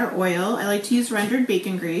fat or oil. I like to use rendered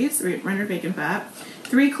bacon grease, or rendered bacon fat.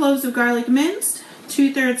 3 cloves of garlic minced.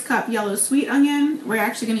 2/3 cup yellow sweet onion. We're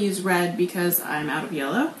actually going to use red because I'm out of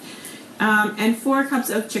yellow. And 4 cups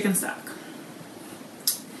of chicken stock.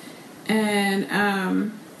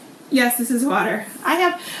 And, yes, this is water.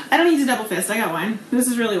 I don't need to double fist. I got wine. This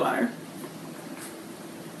is really water.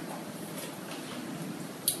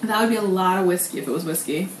 That would be a lot of whiskey if it was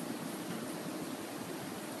whiskey.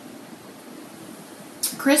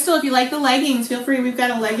 Crystal, if you like the leggings, feel free. We've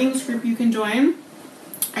got a leggings group you can join.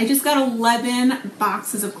 I just got 11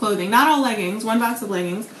 boxes of clothing. Not all leggings. 1 box of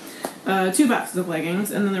leggings. 2 boxes of leggings.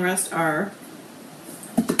 And then the rest are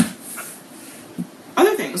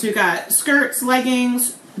other things. We've got skirts,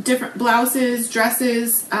 leggings, different blouses,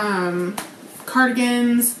 dresses,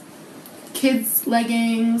 cardigans, kids'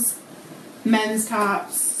 leggings, men's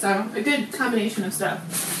tops. So a good combination of stuff.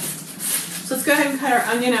 So let's go ahead and cut our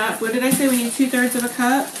onion up. What did I say? We need 2/3 of a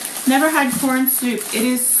cup. Never had corn soup. It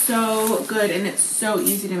is so good and it's so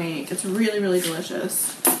easy to make. It's really, really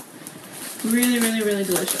delicious. Really, really, really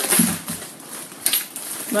delicious.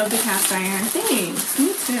 Love the cast iron. Thanks.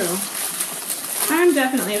 Me too. I'm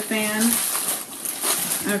definitely a fan.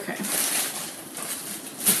 Okay.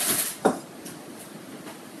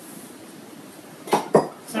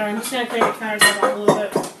 Sorry, I'm just going to clear the countertop off a little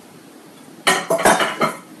bit.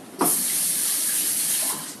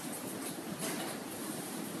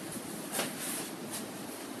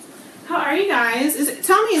 How are you guys?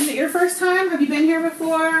 Tell me, is it your first time? Have you been here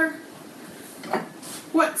before?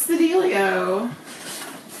 What's the dealio?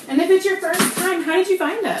 And if it's your first time, how did you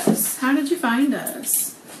find us? How did you find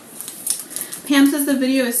us? Pam says the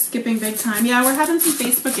video is skipping big time. Yeah, we're having some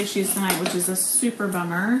Facebook issues tonight, which is a super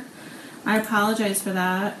bummer. I apologize for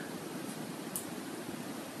that.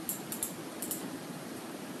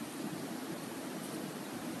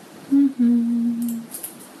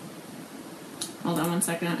 Hold on one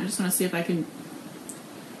second. I just want to see if I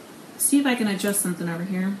can adjust something over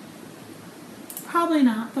here. Probably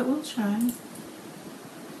not, but we'll try.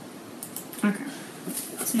 Okay.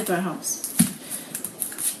 Let's see if that helps.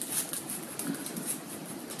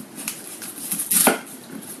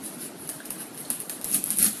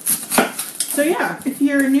 So yeah, if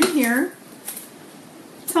you're new here,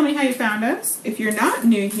 tell me how you found us. If you're not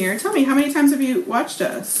new here, tell me how many times have you watched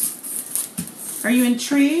us? Are you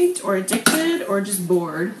intrigued or addicted or just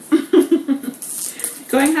bored?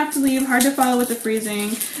 Going to have to leave. Hard to follow with the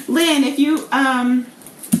freezing. Lynn, if you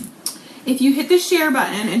hit the share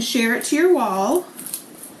button and share it to your wall,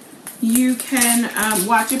 you can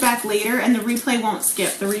watch it back later and the replay won't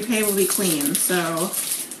skip. The replay will be clean. So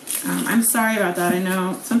I'm sorry about that. I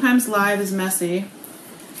know sometimes live is messy.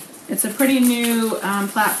 It's a pretty new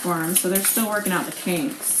platform, so they're still working out the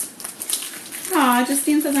kinks. Aw,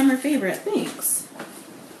 Justine says I'm her favorite. Thanks.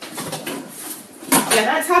 Yeah,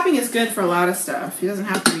 that topping is good for a lot of stuff. It doesn't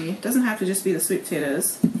have to be. It doesn't have to just be the sweet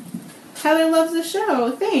potatoes. Kelly loves the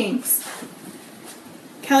show. Thanks.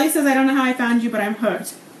 Kelly says, I don't know how I found you, but I'm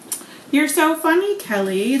hooked. You're so funny,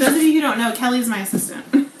 Kelly. Those of you who don't know, Kelly's my assistant.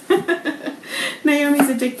 Naomi's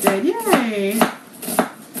addicted. Yay.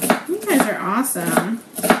 You guys are awesome.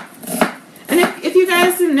 And if you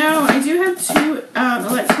guys didn't know, I do have 2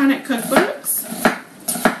 electronic cookbooks.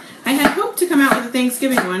 I had hoped to come out with a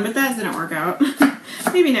Thanksgiving one, but that didn't work out.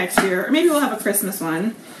 Maybe next year. Or maybe we'll have a Christmas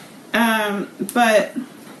one. But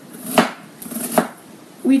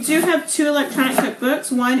we do have 2 electronic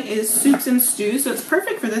cookbooks. One is soups and stews, so it's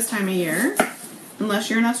perfect for this time of year. Unless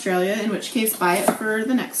you're in Australia, in which case buy it for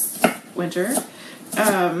the next winter.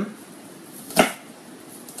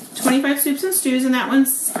 25 soups and stews, and that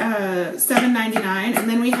one's $7.99. And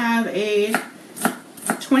then we have a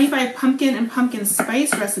 25 pumpkin and pumpkin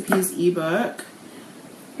spice recipes ebook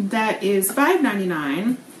that is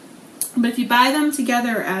 $5.99. But if you buy them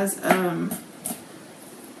together as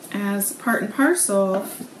part and parcel,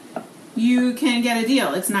 you can get a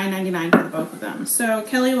deal. It's $9.99 for the both of them. So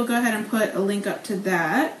Kelly will go ahead and put a link up to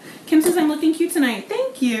that. Kim says I'm looking cute tonight.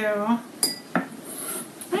 Thank you.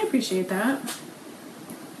 I appreciate that.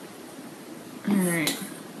 Alright.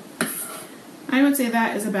 I would say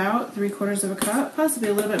that is about 3/4 of a cup, possibly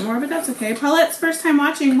a little bit more, but that's okay. Paulette's first time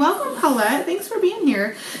watching. Welcome, Paulette. Thanks for being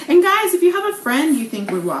here. And guys, if you have a friend you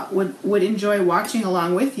think would enjoy watching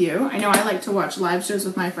along with you, I know I like to watch live shows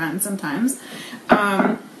with my friends sometimes.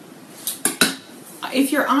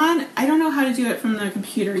 If you're on, I don't know how to do it from the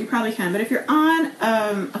computer. You probably can, but if you're on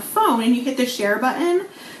a phone and you hit the share button,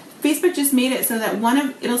 Facebook just made it so that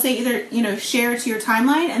it'll say either, share to your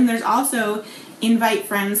timeline, and there's also invite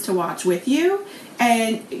friends to watch with you.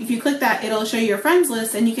 And if you click that, it'll show you your friends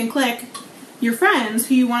list, and you can click your friends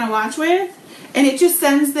who you want to watch with, and it just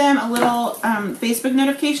sends them a little Facebook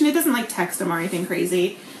notification. It doesn't like text them or anything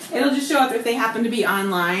crazy. It'll just show up if they happen to be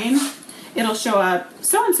online. It'll show up,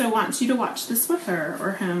 so-and-so wants you to watch this with her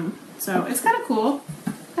or him. So it's kind of cool.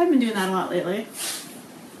 I've been doing that a lot lately.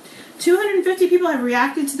 250 people have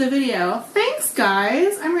reacted to the video. Thanks,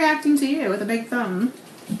 guys. I'm reacting to you with a big thumb.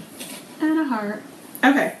 And a heart.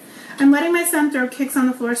 Okay. I'm letting my son throw kicks on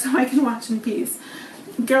the floor so I can watch in peace.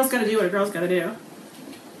 Girls gotta do what a girl's gotta do.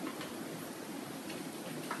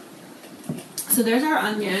 So there's our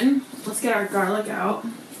onion. Let's get our garlic out.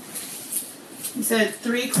 You said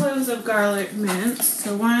 3 cloves of garlic minced.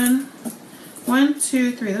 So 1,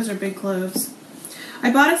 2, 3. Those are big cloves.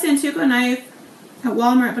 I bought a Santoku knife at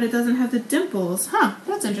Walmart, but it doesn't have the dimples. Huh,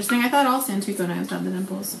 that's interesting. I thought all Santoku knives have the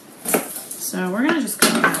dimples. So we're gonna just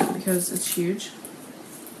cut that because it's huge.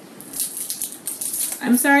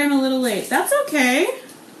 I'm sorry I'm a little late. That's okay.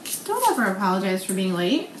 Don't ever apologize for being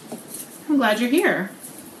late. I'm glad you're here.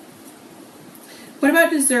 What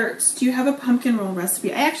about desserts? Do you have a pumpkin roll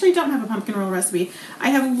recipe? I actually don't have a pumpkin roll recipe.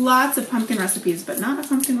 I have lots of pumpkin recipes, but not a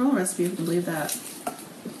pumpkin roll recipe, if you can believe that.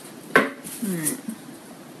 Alright.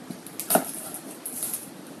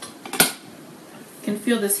 Can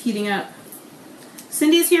feel this heating up.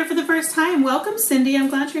 Cindy's here for the first time. Welcome, Cindy. I'm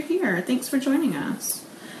glad you're here. Thanks for joining us.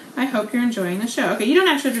 I hope you're enjoying the show. Okay, you don't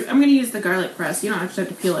actually have to, I'm going to use the garlic press. You don't actually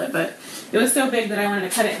have to peel it, but it was so big that I wanted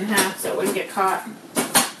to cut it in half so it wouldn't get caught.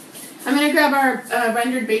 I'm going to grab our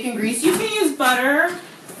rendered bacon grease. You can use butter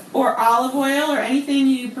or olive oil or anything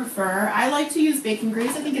you prefer. I like to use bacon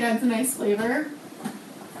grease. I think it adds a nice flavor.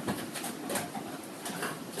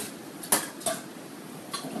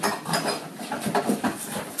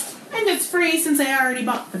 And it's free since I already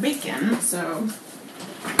bought the bacon, so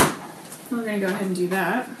we're going to go ahead and do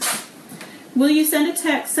that. Will you send a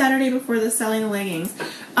text Saturday before the selling the leggings?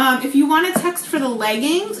 If you want a text for the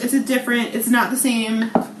leggings, it's not the same.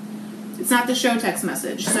 It's not the show text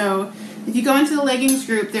message. So if you go into the leggings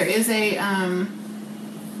group, there is a, I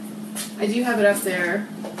do have it up there.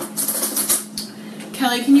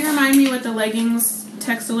 Kelly, can you remind me what the leggings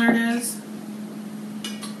text alert is?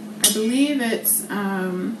 I believe it's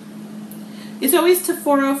always to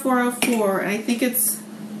 40404, and I think it's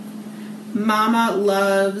Mama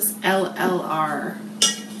Loves LLR.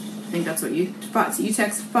 I think that's what you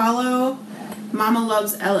text follow Mama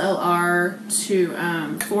Loves LLR to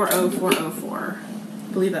 40404.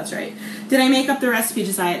 I believe that's right. Did I make up the recipe,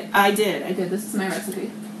 Josiah? I did. This is my recipe.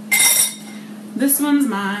 This one's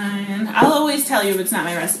mine. I'll always tell you if it's not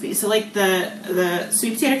my recipe. So like the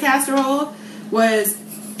sweet potato casserole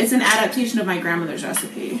it's an adaptation of my grandmother's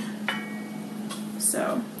recipe.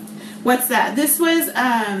 So what's that? This was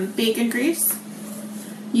bacon grease.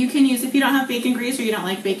 You can use, if you don't have bacon grease or you don't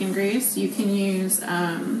like bacon grease, you can use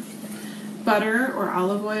butter or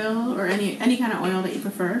olive oil or any kind of oil that you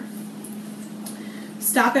prefer.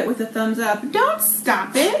 Stop it with a thumbs up. Don't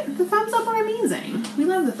stop it. The thumbs up are amazing. We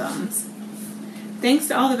love the thumbs. Thanks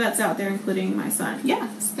to all the vets out there, including my son.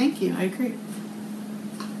 Yes, thank you. I agree.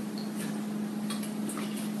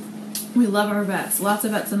 We love our vets. Lots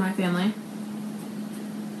of vets in my family.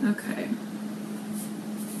 Okay.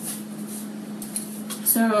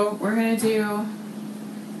 So we're going to do...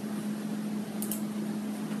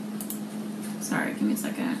 Sorry, give me a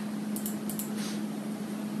second.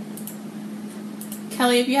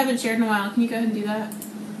 Kelly, if you haven't shared in a while, can you go ahead and do that?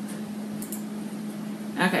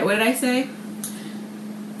 Okay, what did I say?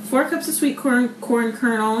 4 cups of sweet corn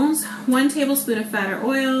kernels, 1 tablespoon of fat or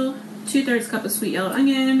oil, 2/3 cup of sweet yellow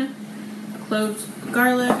onion, cloves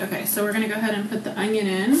garlic. Okay, so we're going to go ahead and put the onion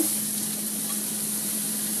in.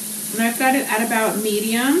 And I've got it at about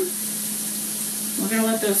medium. We're going to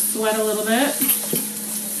let those sweat a little bit.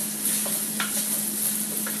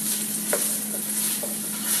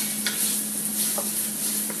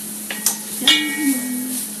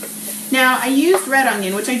 Now, I used red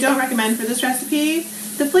onion, which I don't recommend for this recipe.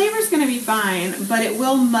 The flavor's going to be fine, but it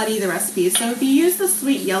will muddy the recipe. So if you use the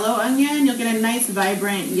sweet yellow onion, you'll get a nice,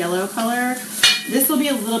 vibrant yellow color. This will be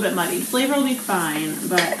a little bit muddy. Flavor will be fine,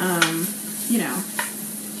 but, you know,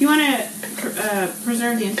 if you want to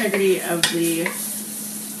preserve the integrity of the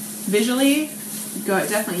visually,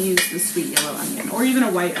 definitely use the sweet yellow onion, or even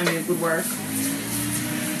a white onion would work.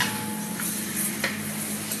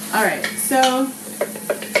 All right, so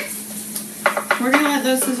we're going to let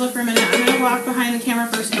those sizzle for a minute. I'm going to walk behind the camera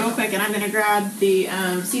first real quick, and I'm going to grab the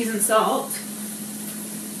seasoned salt.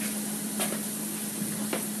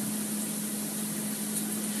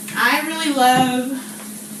 I really love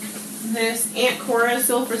this Aunt Cora's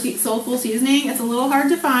Soulful Seasoning. It's a little hard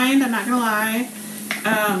to find, I'm not going to lie,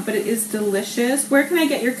 but it is delicious. Where can I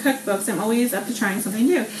get your cookbooks? I'm always up to trying something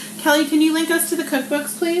new. Kelly, can you link us to the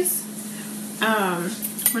cookbooks, please?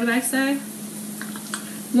 What did I say?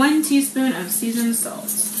 1 teaspoon of seasoned salt.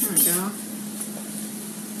 There we go.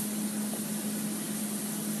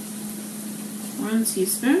 1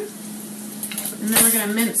 teaspoon. And then we're going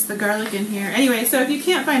to mince the garlic in here. Anyway, so if you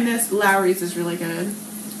can't find this, Lowry's is really good.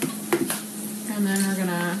 And then we're going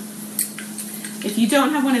to... If you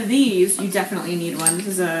don't have one of these, you definitely need one. This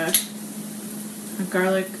is a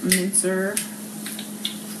garlic mincer.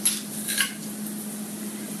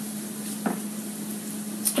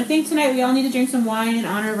 I think tonight we all need to drink some wine in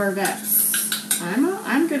honor of our vets.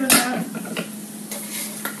 I'm good with that.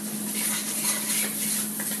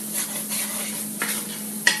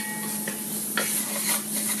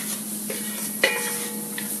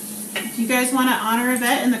 If you guys want to honor a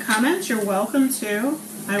vet in the comments, you're welcome to.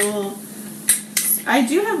 I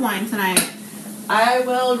do have wine tonight. I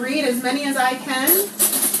will read as many as I can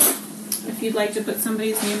if you'd like to put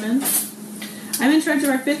somebody's name in. I'm in charge of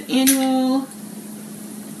our 5th annual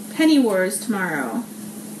Penny Wars tomorrow.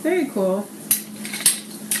 Very cool.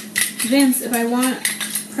 Vince, if I want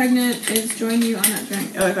pregnant is join you on that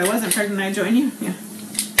drink. Oh, if I wasn't pregnant, I'd join you? Yeah.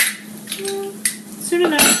 Soon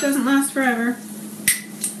enough. Doesn't last forever.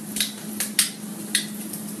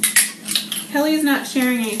 Kelly's not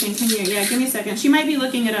sharing anything. Can you? Yeah, give me a second. She might be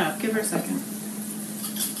looking it up. Give her a second.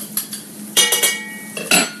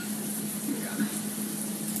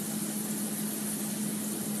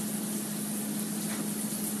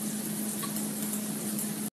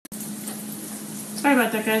 Sorry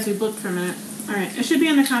about that, guys. We booked for a minute. Alright, it should be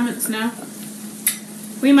in the comments now.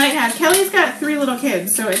 We might have. Kelly's got 3 little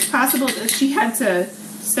kids, so it's possible that she had to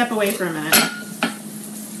step away for a minute.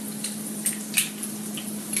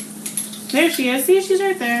 There she is. See, she's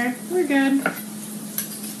right there. We're good.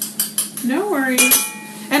 No worries.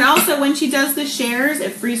 And also, when she does the shares,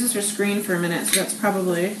 it freezes her screen for a minute, so that's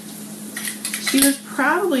probably... She was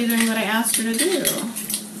probably doing what I asked her to do.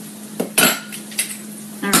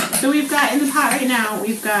 Alright, so we've got, in the pot right now,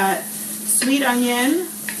 we've got sweet onion,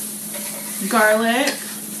 garlic,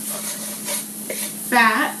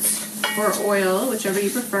 fat, or oil, whichever you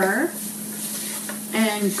prefer,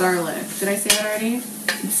 and garlic. Did I say that already?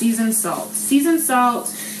 And seasoned salt. Seasoned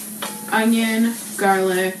salt, onion,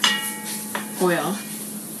 garlic, oil.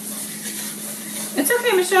 It's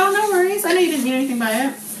okay, Michelle, no worries. I know you didn't mean anything by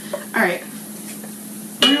it. Alright.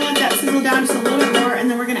 We're going to let that sizzle down just a little bit more, and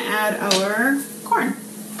then we're going to add our corn.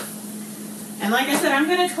 And like I said, I'm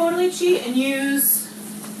going to totally cheat and use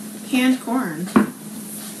canned corn.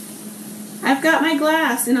 I've got my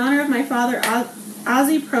glass in honor of my father,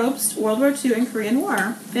 Ozzy Probst, World War II and Korean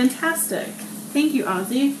War. Fantastic. Thank you,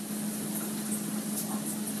 Ozzy.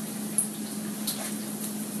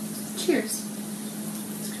 Cheers.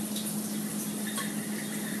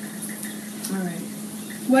 All right.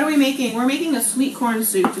 What are we making? We're making a sweet corn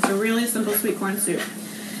soup. Just a really simple sweet corn soup.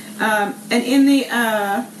 And in the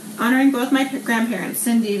honoring both my grandparents,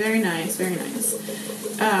 Cindy, very nice, very nice.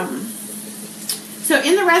 So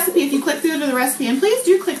in the recipe, if you click through to the recipe, and please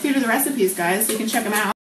do click through to the recipes, guys, so you can check them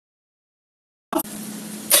out.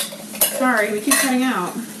 Sorry, we keep cutting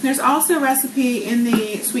out. There's also a recipe in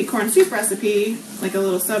the sweet corn soup recipe, like a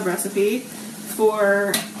little sub-recipe,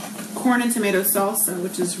 for corn and tomato salsa,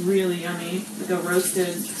 which is really yummy. Like a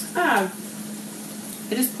roasted... I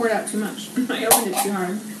just poured out too much. I opened it too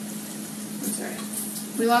hard. I'm sorry.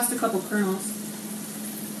 We lost a couple kernels.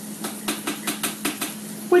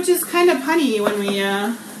 Which is kind of punny when we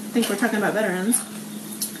think we're talking about veterans.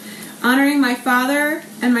 Honoring my father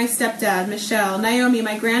and my stepdad, Michelle. Naomi,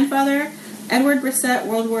 my grandfather, Edward Brissett,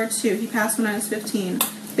 World War II. He passed when I was 15.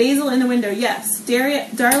 Basil in the window, yes.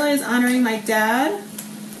 Darla is honoring my dad.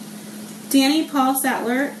 Danny Paul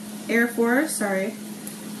Sattler, Air Force, sorry.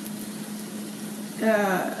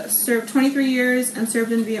 Served 23 years and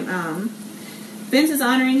served in Vietnam. Vince is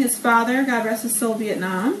honoring his father, God rest his soul,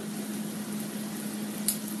 Vietnam.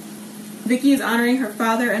 Vicky is honoring her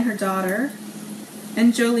father and her daughter.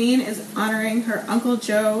 And Jolene is honoring her Uncle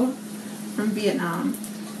Joe from Vietnam.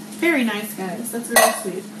 Very nice, guys. That's really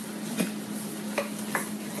sweet.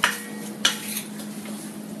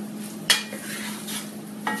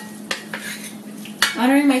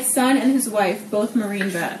 Honoring my son and his wife, both Marine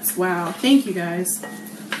vets. Wow. Thank you, guys.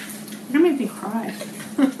 You're going to make me cry.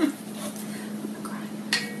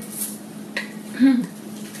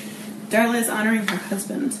 Darla is honoring her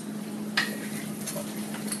husband.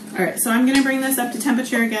 Alright, so I'm going to bring this up to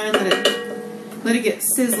temperature again and let it get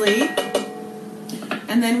sizzly.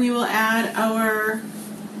 And then we will add our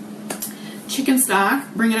chicken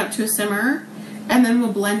stock, bring it up to a simmer, and then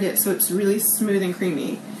we'll blend it so it's really smooth and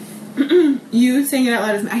creamy. You saying it out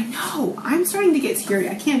loud is... I know! I'm starting to get teary.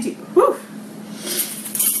 I can't do... Whew!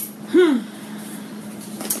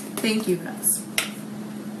 Thank you, guys.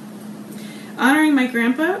 Honoring my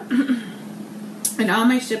grandpa and all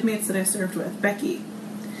my shipmates that I served with. Becky.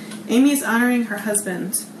 Amy is honoring her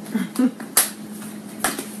husband.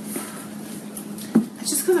 It's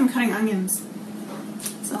just because I'm cutting onions.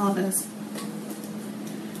 That's all it is.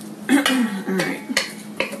 Alright.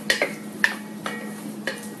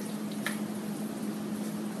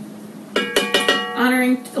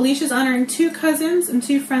 Alicia's honoring 2 cousins and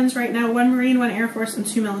 2 friends right now. 1 Marine, 1 Air Force, and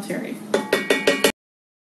 2 military.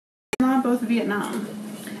 Both Vietnam.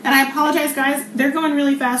 And I apologize, guys. They're going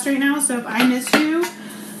really fast right now, so if I missed you,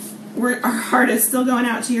 our heart is still going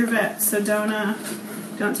out to your vet, so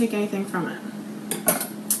don't take anything from it.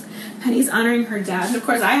 Penny's honoring her dad. And of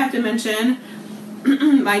course, I have to mention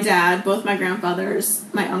my dad, both my grandfathers,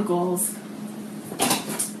 my uncles,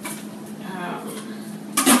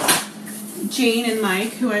 Jane and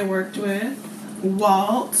Mike, who I worked with,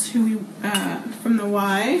 Walt, who we from the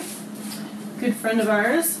Y, good friend of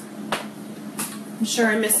ours. I'm sure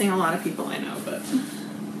I'm missing a lot of people I know, but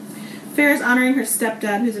Fair's honoring her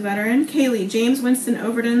stepdad, who's a veteran. Kaylee, James Winston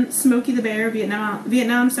Overton, Smokey the Bear,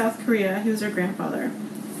 Vietnam, South Korea. He was her grandfather.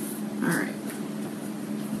 All right.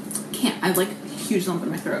 I have like a huge lump in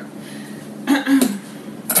my throat.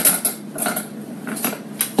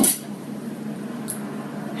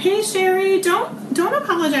 Hey Sherry, don't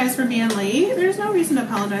apologize for being late. There's no reason to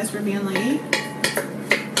apologize for being late.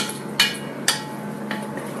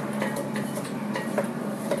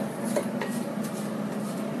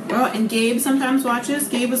 Oh, and Gabe sometimes watches.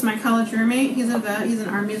 Gabe was my college roommate. He's a vet. He's an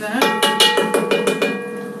Army vet.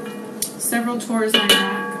 Several tours on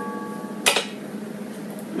that.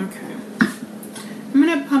 Okay. I'm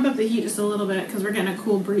going to pump up the heat just a little bit because we're getting a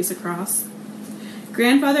cool breeze across.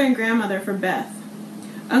 Grandfather and grandmother for Beth.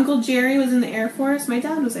 Uncle Jerry was in the Air Force. My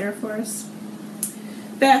dad was Air Force.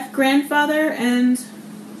 Beth, grandfather and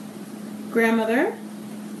grandmother.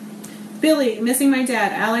 Billy, missing my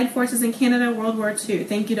dad. Allied Forces in Canada, World War II.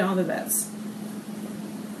 Thank you to all the vets.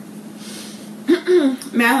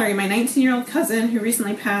 Mallory, my 19-year-old cousin who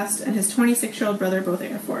recently passed, and his 26-year-old brother, both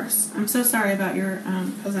Air Force. I'm so sorry about your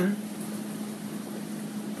cousin.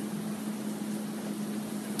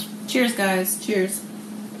 Cheers, guys. Cheers.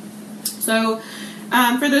 So,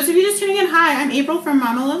 for those of you just tuning in, hi, I'm April from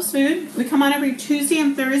Mama Loves Food. We come on every Tuesday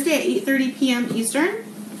and Thursday at 8:30 p.m. Eastern.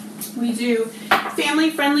 We do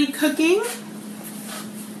family-friendly cooking,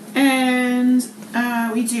 and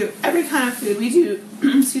we do every kind of food. We do,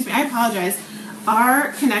 excuse me, I apologize.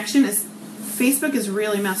 Our connection is, Facebook is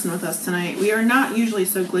really messing with us tonight. We are not usually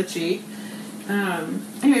so glitchy.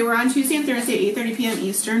 Anyway, we're on Tuesday and Thursday at 8:30 p.m.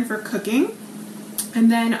 Eastern for cooking, and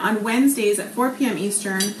then on Wednesdays at 4 p.m.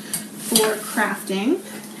 Eastern for crafting.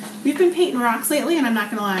 We've been painting rocks lately, and I'm not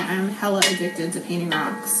gonna lie, I'm hella addicted to painting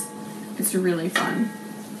rocks. It's really fun.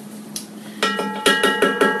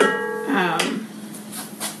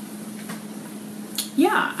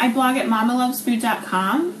 Yeah, I blog at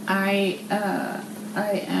mamalovesfood.com. I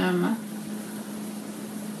am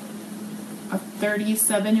a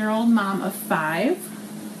 37-year-old mom of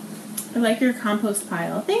 5. I like your compost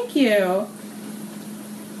pile. Thank you.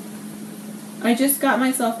 I just got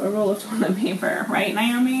myself a roll of toilet paper, right,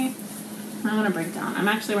 Naomi? I'm gonna break down. I'm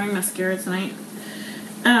actually wearing mascara tonight.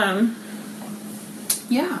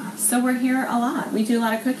 Yeah, so we're here a lot. We do a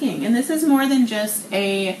lot of cooking, and this is more than just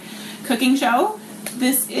a cooking show.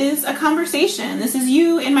 This is a conversation. This is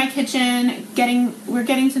you in my kitchen we're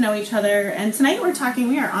getting to know each other, and tonight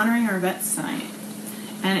we are honoring our vets tonight.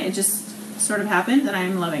 And it just sort of happened, and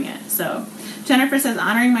I'm loving it. So Jennifer says,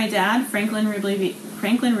 honoring my dad, Franklin Ruby,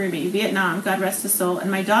 Vietnam, God rest his soul, and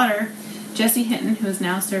my daughter, Jessie Hinton, who is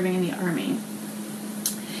now serving in the Army.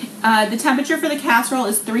 The temperature for the casserole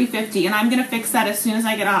is 350, and I'm going to fix that as soon as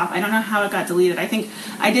I get off. I don't know how it got deleted. I think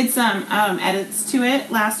I did some edits to it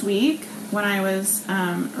last week when I was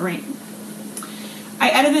I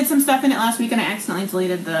edited some stuff in it last week, and I accidentally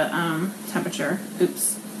deleted the temperature.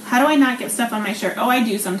 Oops. How do I not get stuff on my shirt? Oh, I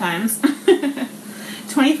do sometimes.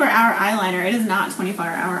 24-hour eyeliner. It is not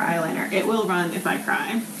 24-hour eyeliner. It will run if I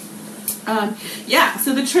cry. Yeah,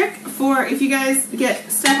 so the trick for if you guys get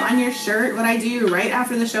stuff on your shirt, what I do right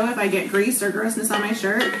after the show if I get grease or grossness on my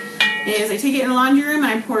shirt is I take it in the laundry room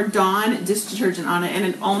and I pour Dawn dish detergent on it, and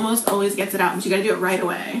it almost always gets it out, but you gotta do it right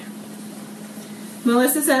away.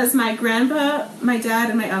 Melissa says, my grandpa, my dad,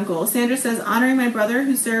 and my uncle. Sandra says, honoring my brother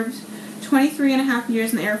who served 23.5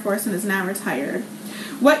 years in the Air Force and is now retired.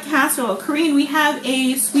 What casserole? Corinne, we have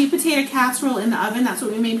a sweet potato casserole in the oven. That's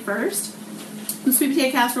what we made first. The sweet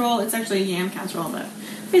potato casserole, it's actually a yam casserole, but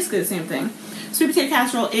basically the same thing. Sweet potato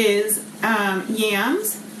casserole is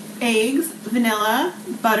yams, eggs, vanilla,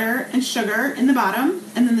 butter, and sugar in the bottom,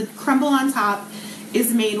 and then the crumble on top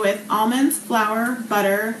is made with almonds, flour,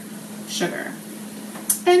 butter, sugar.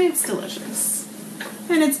 And it's delicious.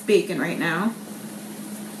 And it's bacon right now.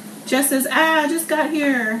 Jess says, just got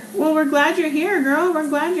here. Well, we're glad you're here, girl. We're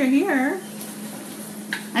glad you're here.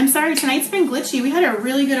 I'm sorry, tonight's been glitchy. We had a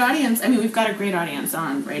really good audience. I mean, we've got a great audience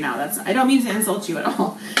on right now. I don't mean to insult you at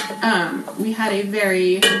all. We had a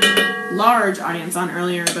very large audience on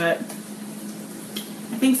earlier, but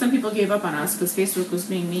I think some people gave up on us because Facebook was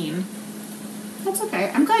being mean. That's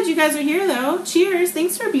okay. I'm glad you guys are here, though. Cheers.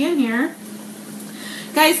 Thanks for being here.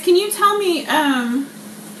 Guys, can you tell me, am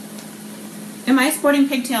I sporting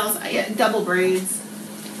pigtails? Double braids.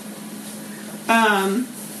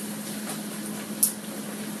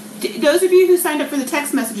 Those of you who signed up for the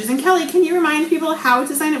text messages, and Kelly, can you remind people how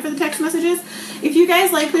to sign up for the text messages? If you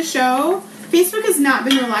guys like the show, Facebook has not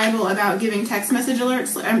been reliable about giving text message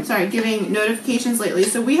alerts. I'm sorry, giving notifications lately.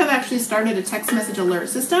 So we have actually started a text message alert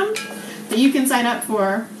system that you can sign up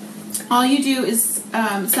for. All you do is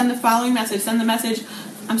send the following message. Send the message,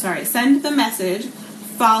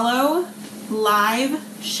 follow live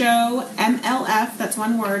show MLF. That's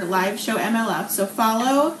one word, live show MLF. So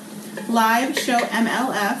follow live show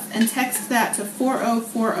MLF and text that to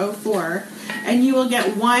 40404. And you will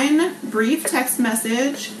get one brief text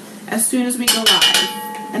message as soon as we go live.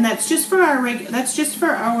 And that's just for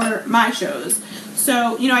my shows.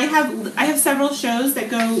 So, you know, I have several shows that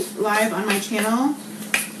go live on my channel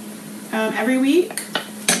every week,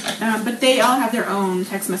 but they all have their own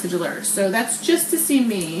text message alerts. So that's just to see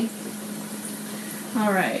me.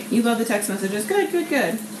 All right, you love the text messages. Good, good,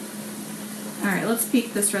 good. All right, let's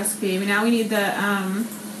peek this recipe. Now we need the,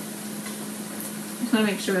 just want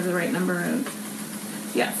to make sure we have the right number of,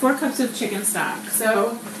 4 cups of chicken stock.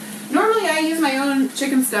 So normally I use my own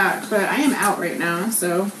chicken stock, but I am out right now,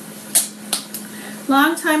 so.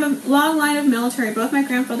 Long line of military, both my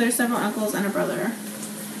grandfathers, several uncles, and a brother.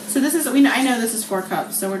 So this is, I know this is 4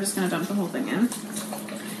 cups, so we're just going to dump the whole thing in.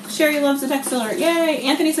 Sherry loves the text alert. Yay!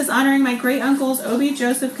 Anthony says, honoring my great uncles, Obi,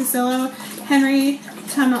 Joseph, Casillo, Henry,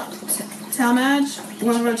 Talmadge,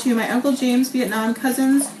 World War II, my uncle James, Vietnam,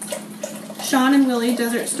 cousins, Sean and Willie,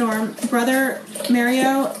 Desert Storm, brother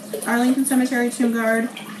Mario, Arlington Cemetery, Tomb Guard,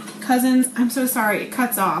 cousins, I'm so sorry, it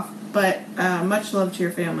cuts off, but much love to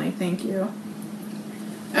your family. Thank you.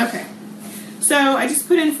 Okay. So I just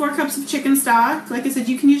put in 4 cups of chicken stock. Like I said,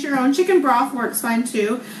 you can use your own. Chicken broth works fine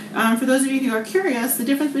too. For those of you who are curious, the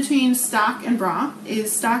difference between stock and broth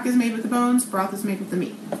is stock is made with the bones, broth is made with the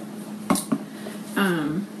meat.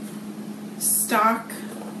 Stock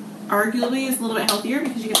arguably is a little bit healthier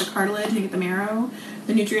because you get the cartilage and you get the marrow,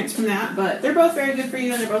 the nutrients from that, but they're both very good for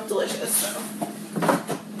you and they're both delicious, so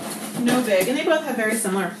no big. And they both have very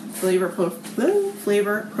similar flavor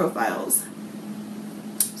profiles.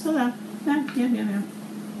 So yeah.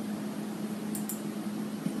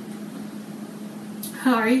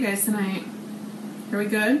 How are you guys tonight? Are we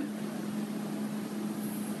good?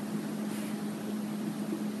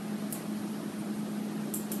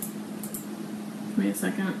 Give me a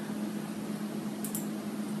second.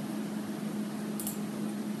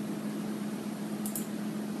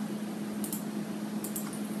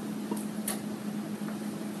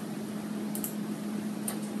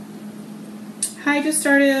 I just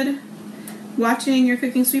started watching your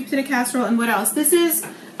cooking sweet potato casserole, and what else? This is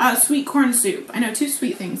sweet corn soup. I know 2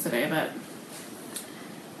 sweet things today, but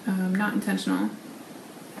not intentional.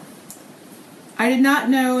 I did not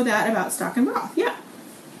know that about stock and broth. Yeah.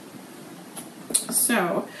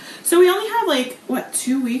 So we only have like, what,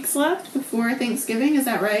 2 weeks left before Thanksgiving, is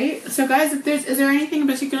that right? So guys, is there anything in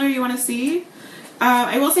particular you want to see?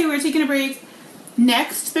 I will say we're taking a break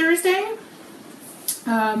next Thursday.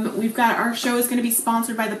 We've got, our show is going to be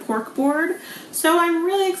sponsored by the Pork Board, so I'm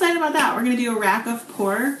really excited about that. We're going to do a rack of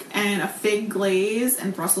pork and a fig glaze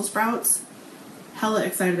and Brussels sprouts. Hella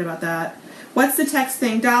excited about that. What's the text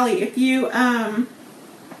thing? Dolly, if you want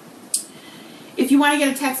to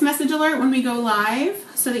get a text message alert when we go live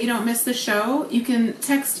so that you don't miss the show, you can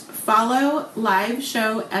text follow live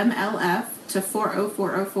show MLF to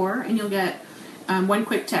 40404 and you'll get one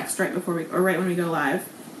quick text right when we go live.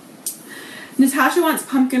 Natasha wants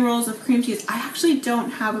pumpkin rolls with cream cheese. I actually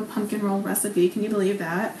don't have a pumpkin roll recipe. Can you believe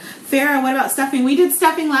that? Farrah, what about stuffing? We did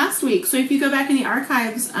stuffing last week, so if you go back in the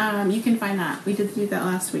archives, you can find that. We did do that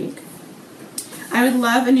last week. I would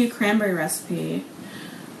love a new cranberry recipe.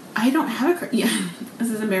 I don't have a... Yeah,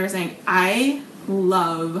 this is embarrassing. I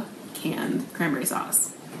love canned cranberry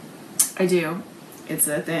sauce. I do. It's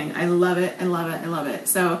a thing. I love it. I love it. I love it.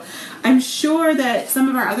 So I'm sure that some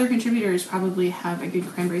of our other contributors probably have a good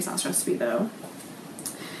cranberry sauce recipe, though.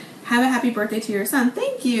 Have a happy birthday to your son.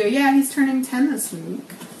 Thank you. Yeah, he's turning 10 this week.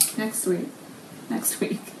 Next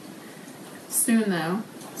week. Soon, though.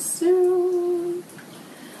 Soon.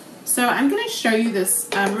 So I'm going to show you this.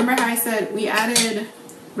 Remember how I said we added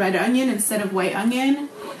red onion instead of white onion?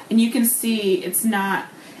 And you can see it's not...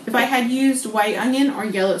 If I had used white onion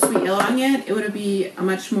or sweet yellow onion, it would be a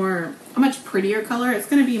much prettier color. It's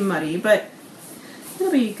going to be muddy, but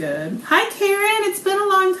it'll be good. Hi, Karen. It's been a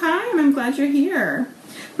long time. I'm glad you're here.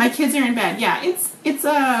 My kids are in bed. Yeah, it's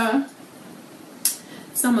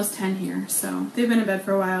almost 10 here, so they've been in bed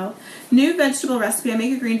for a while. New vegetable recipe. I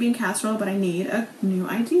make a green bean casserole, but I need a new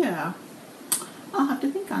idea. I'll have to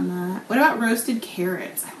think on that. What about roasted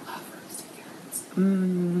carrots? I love roasted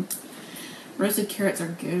carrots. Roasted carrots are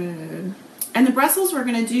good. And the Brussels we're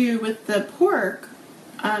going to do with the pork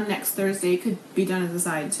next Thursday could be done as a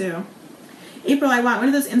side, too. April, I want one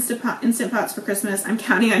of those Instant Pots for Christmas. I'm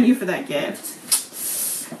counting on you for that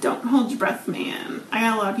gift. Don't hold your breath, man. I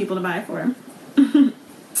got a lot of people to buy for.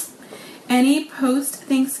 Any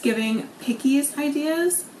post-Thanksgiving pickies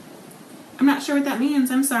ideas? I'm not sure what that means.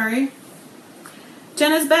 I'm sorry.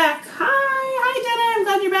 Jenna's back. Hi Jenna. I'm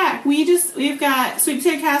glad you're back. We've got sweet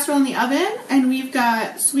potato casserole in the oven, and we've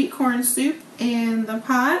got sweet corn soup in the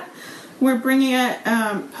pot. We're bringing it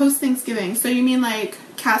post-Thanksgiving. So you mean like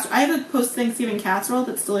casserole? I have a post-Thanksgiving casserole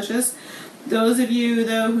that's delicious. Those of you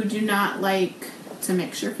though who do not like to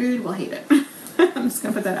mix your food will hate it. I'm just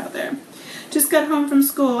gonna put that out there. Just got home from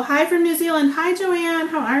school. Hi from New Zealand. Hi Joanne.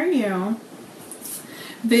 How are you?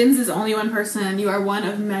 Vince is only one person. You are one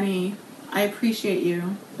of many. I appreciate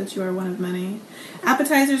you, but you are one of many.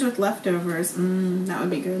 Appetizers with leftovers. That would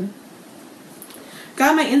be good.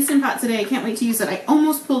 Got my Instant Pot today. Can't wait to use it. I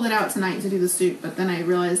almost pulled it out tonight to do the soup, but then I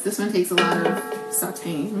realized this one takes a lot of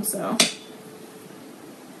sauteing, so.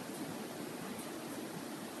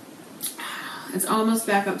 It's almost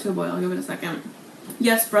back up to a boil. I'll give it a second.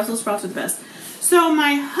 Yes, Brussels sprouts are the best. So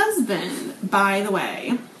my husband, by the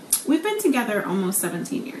way, we've been together almost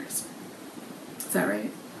 17 years. Is that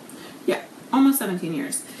right? Yeah, almost 17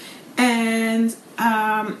 years. And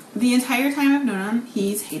the entire time I've known him,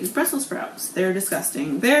 he's hated Brussels sprouts. They're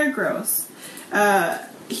disgusting. They're gross.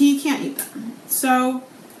 He can't eat them. So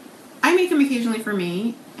I make them occasionally for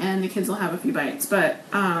me, and the kids will have a few bites, but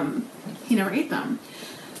he never ate them.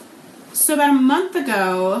 So about a month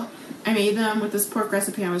ago, I made them with this pork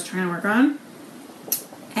recipe I was trying to work on,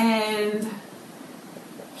 and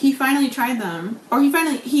he finally tried them, or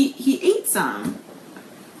he ate some.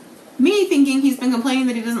 Me thinking he's been complaining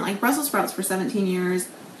that he doesn't like Brussels sprouts for 17 years,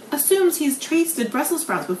 assumes he's tasted Brussels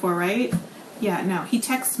sprouts before, right? Yeah, no. He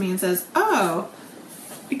texts me and says, oh,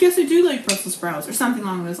 I guess I do like Brussels sprouts, or something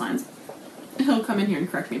along those lines. He'll come in here and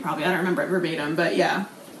correct me probably. I don't remember it verbatim, but yeah.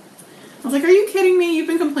 I was like, are you kidding me? You've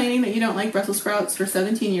been complaining that you don't like Brussels sprouts for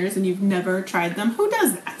 17 years and you've never tried them? Who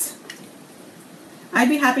does that? I'd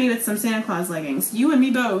be happy with some Santa Claus leggings. You and me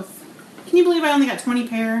both. Can you believe I only got 20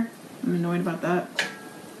 pair? I'm annoyed about that.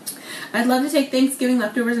 I'd love to take Thanksgiving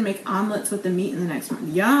leftovers and make omelets with the meat in the next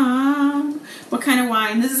one. Yum! What kind of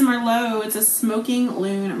wine? This is Merlot. It's a smoking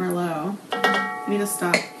loon Merlot. I need to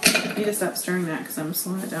stop stirring that because I'm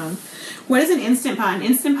slowing it down. What is an Instant Pot? An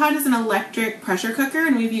Instant Pot is an electric pressure cooker,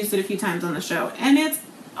 and we've used it a few times on the show. And it's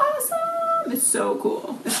awesome! It's so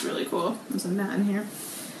cool. It's really cool. There's some mat in here.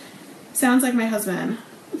 Sounds like my husband.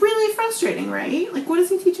 Really frustrating, right? Like, what is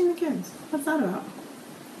he teaching the kids? What's that about?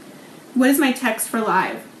 What is my text for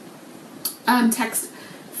live? Text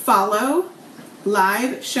follow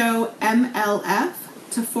live show MLF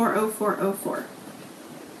to 40404.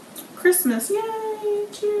 Christmas, yay!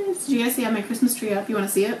 Cheers! Did you guys see I have my Christmas tree up? You want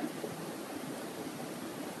to see it?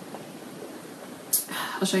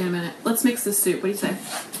 I'll show you in a minute. Let's mix this soup. What do you say?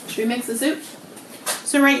 Should we mix the soup?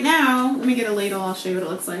 So right now, let me get a ladle. I'll show you what it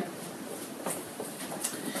looks like.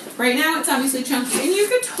 Right now, it's obviously chunky, and you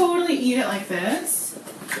could totally eat it like this,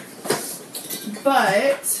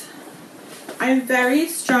 but I very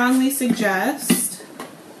strongly suggest,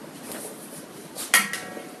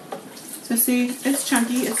 so see, it's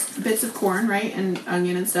chunky, it's bits of corn, right, and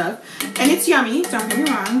onion and stuff, and it's yummy, don't get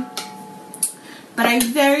me wrong, but I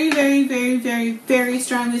very, very, very, very, very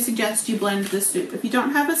strongly suggest you blend this soup. If you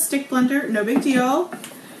don't have a stick blender, no big deal,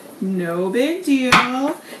 no big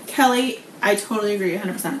deal. Kelly, I totally agree,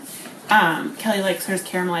 100%. Kelly likes hers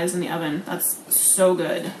caramelized in the oven. That's so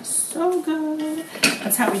good. So good.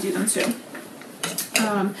 That's how we do them too.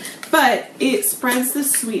 But it spreads the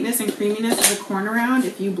sweetness and creaminess of the corn around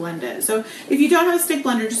if you blend it. So if you don't have a stick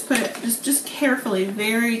blender, just put it, just carefully,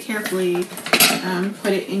 very carefully,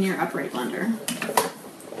 put it in your upright blender.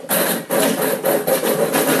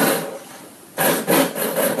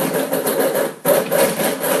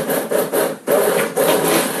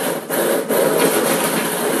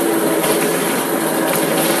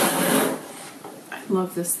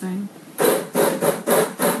 Love this thing.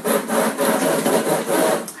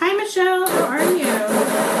 Hi Michelle, how are you?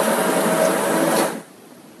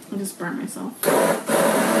 I just burned myself.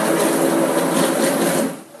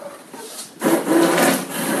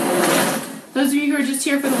 Those of you who are just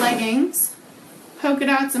here for the leggings, polka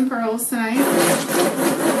dots and pearls tonight.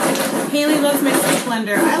 Haley loves my stick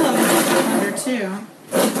blender. I love my stick blender too.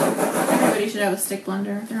 Everybody should have a stick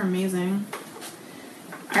blender. They're amazing.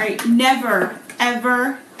 Alright, never,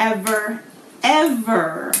 ever, ever,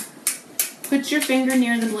 ever put your finger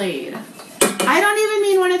near the blade. I don't even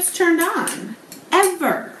mean when it's turned on.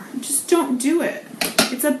 Ever. Just don't do it.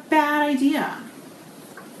 It's a bad idea.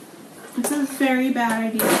 It's a very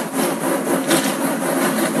bad idea.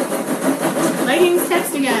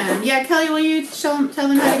 again. Yeah, Kelly, will you tell them how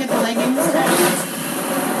to get the leggings text?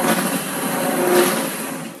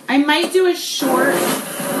 I might do a short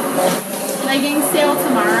leggings sale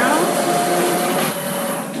tomorrow.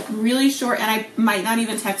 Really short, and I might not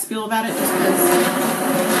even text people about it just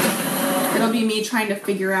because it'll be me trying to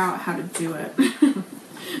figure out how to do it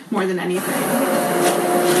more than anything.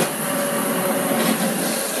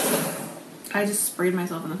 I just sprayed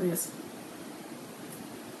myself in the face.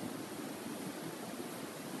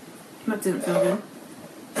 That didn't feel good.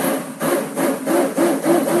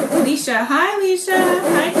 Leisha. Hi, Leisha.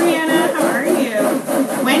 Hi, Brianna. How are you?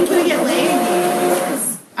 When can we get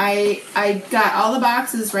leggings? I got all the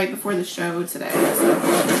boxes right before the show today. So,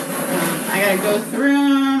 I gotta go through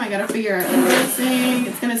them. I gotta figure out invoicing.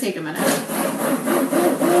 It's gonna take a minute.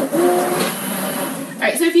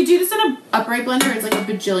 Alright, so if you do this in an upright blender, it's like a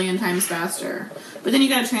bajillion times faster. But then you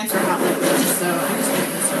gotta transfer hot liquids, so I'm just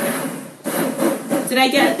doing this way. Did I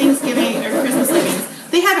get Thanksgiving or Christmas leggings?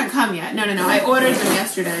 They haven't come yet. No. I ordered them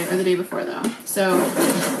yesterday or the day before, though. So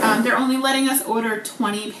they're only letting us order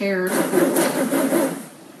 20 pairs.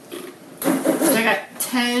 So I got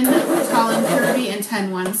 10 tall and curvy and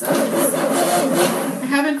 10 one size. So I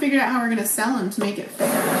haven't figured out how we're going to sell them to make it fair.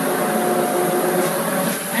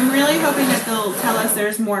 I'm really hoping that they'll tell us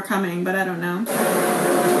there's more coming, but I don't know.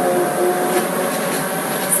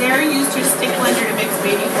 Sarah used her stick blender to mix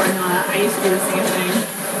baby formula. I used to do the same thing.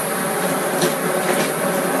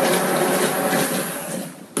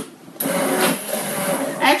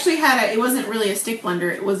 I actually had it wasn't really a stick blender,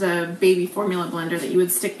 it was a baby formula blender that you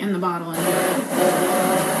would stick in the bottle and do it.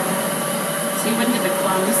 So you wouldn't get the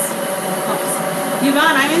clumps.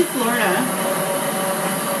 Yvonne, I'm in Florida.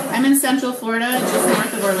 I'm in Central Florida, just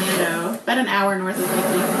north of Orlando. About an hour north of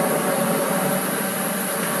Mickey.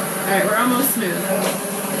 Alright, we're almost smooth.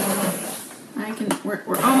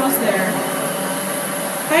 We're almost there.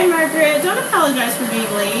 Hi, Margaret. Don't apologize for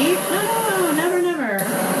being late. No, never.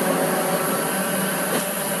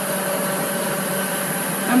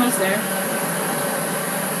 Almost there.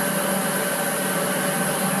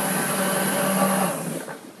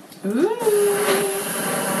 Ooh.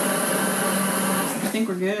 I think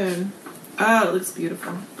we're good. Oh, it looks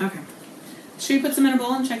beautiful. Okay. Should we put some in a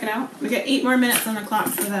bowl and check it out? We got 8 more minutes on the clock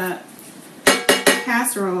for that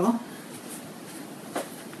casserole.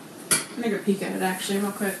 I'm gonna go peek at it actually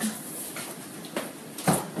real quick.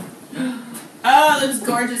 Oh, it looks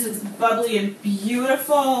gorgeous. It's bubbly and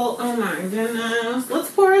beautiful. Oh my goodness.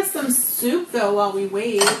 Let's pour us some soup though while we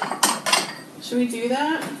wait. Should we do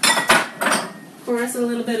that? Pour us a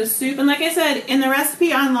little bit of soup. And like I said, in the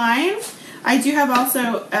recipe online, I do have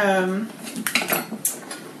also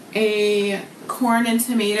a corn and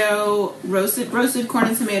tomato, roasted corn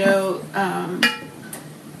and tomato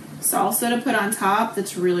salsa to put on top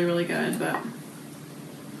that's really, really good, but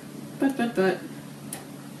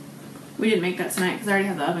we didn't make that tonight because I already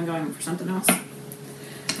have the oven going for something else.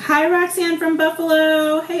 Hi, Roxanne from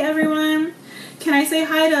Buffalo. Hey, everyone. Can I say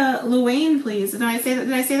hi to Luann, please? Did I say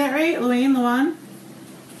that right? Luann?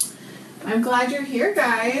 I'm glad you're here,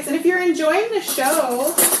 guys. And if you're enjoying the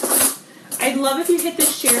show, I'd love if you hit the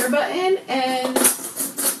share button and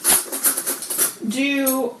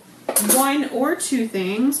do one or two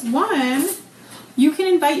things. One, you can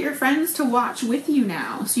invite your friends to watch with you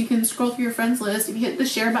now. So you can scroll through your friends list. If you hit the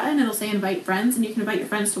share button, it'll say invite friends, and you can invite your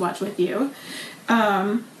friends to watch with you.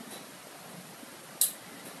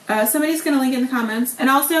 Somebody's going to link in the comments. And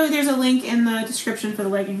also, there's a link in the description for the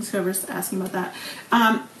leggings, whoever's asking about that.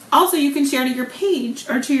 Also, you can share to your page,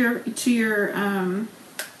 or to your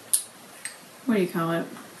what do you call it?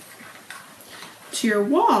 To your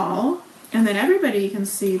wall, and then everybody can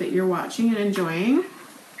see that you're watching and enjoying.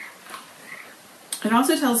 It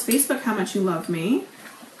also tells Facebook how much you love me.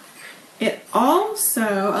 It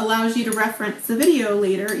also allows you to reference the video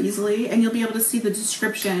later easily, and you'll be able to see the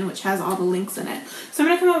description, which has all the links in it. So I'm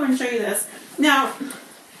going to come over and show you this. Now,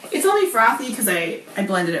 it's only frothy because I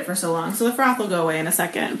blended it for so long, so the froth will go away in a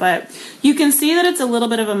second. But you can see that it's a little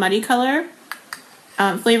bit of a muddy color.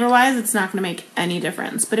 Flavor-wise, it's not going to make any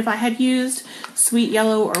difference. But if I had used sweet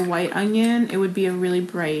yellow or white onion, it would be a really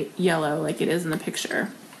bright yellow like it is in the picture.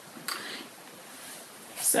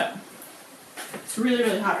 So, it's really,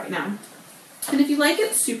 really hot right now. And if you like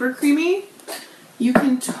it super creamy, you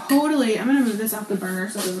can totally, I'm going to move this off the burner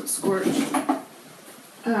so it doesn't scorch.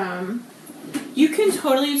 You can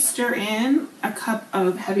totally stir in a cup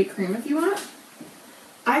of heavy cream if you want.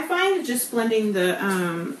 I find just blending the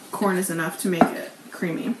corn is enough to make it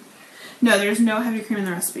creamy. No, there's no heavy cream in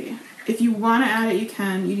the recipe. If you want to add it, you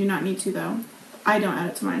can. You do not need to, though. I don't add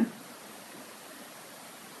it to mine.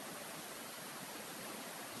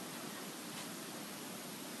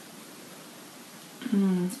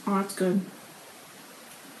 Oh, that's good.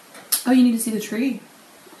 Oh, you need to see the tree.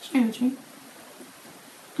 Show you the tree.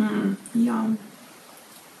 Yum.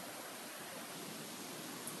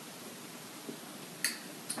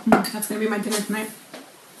 That's gonna be my dinner tonight.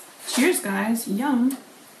 Cheers, guys. Yum.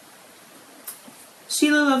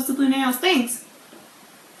 Sheila loves the blue nails. Thanks.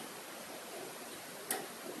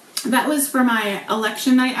 That was for my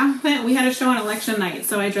election night outfit. We had a show on election night,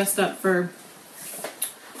 so I dressed up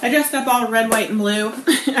all red, white, and blue.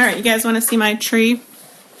 All right, you guys want to see my tree?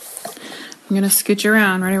 I'm going to scooch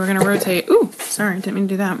around. Ready? We're going to rotate. Ooh, sorry, didn't mean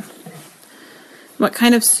to do that. What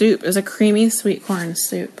kind of soup is a creamy sweet corn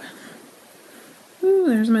soup? Ooh,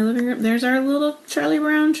 there's my living room. There's our little Charlie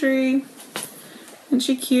Brown tree. Isn't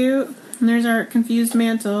she cute? And there's our confused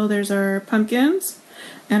mantle. There's our pumpkins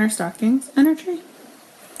and our stockings and our tree.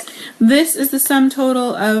 This is the sum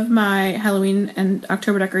total of my Halloween and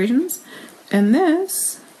October decorations. And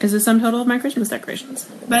this is the sum total of my Christmas decorations.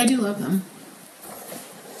 But I do love them.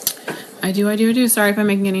 I do. Sorry if I'm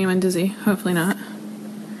making anyone dizzy. Hopefully not.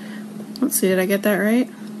 Let's see, did I get that right?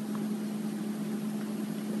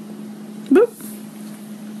 Boop.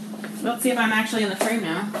 Let's see if I'm actually in the frame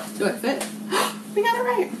now. Do it fit? We got it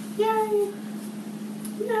right. Yay.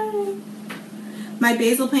 Yay. My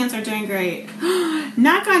basil plants are doing great.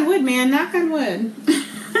 Knock on wood, man. Knock on wood.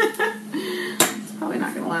 It's probably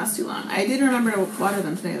not going to last too long. I did remember to water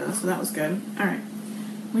them today, though, so that was good. All right.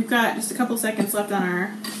 We've got just a couple seconds left on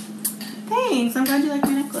our... Thanks. I'm glad you like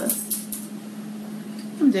my necklace.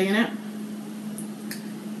 I'm digging it.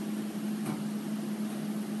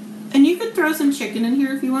 And you could throw some chicken in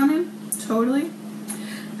here if you wanted. Totally.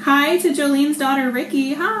 Hi to Jolene's daughter,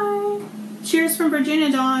 Ricky. Hi. Cheers from Virginia,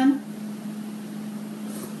 Dawn.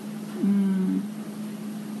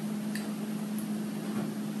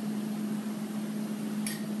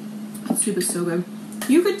 That soup is so good.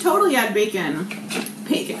 You could totally add bacon.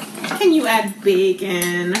 Bacon. Can you add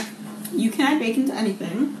bacon? You can add bacon to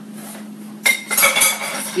anything.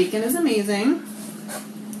 Bacon is amazing.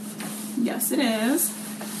 Yes, it is.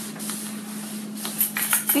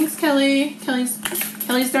 Thanks, Kelly. Kelly's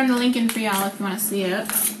throwing the link in for y'all if you want to see it.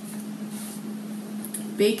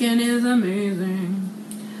 Bacon is amazing.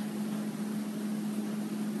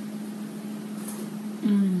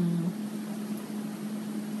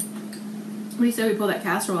 What do you say we pull that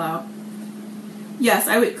casserole out? Yes,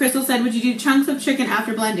 I would. Crystal said, would you do chunks of chicken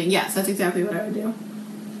after blending? Yes, that's exactly what I would do.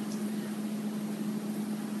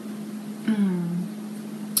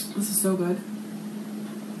 This is so good.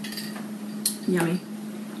 Yummy.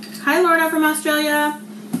 Hi, Lorna from Australia.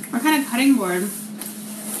 What kind of cutting board?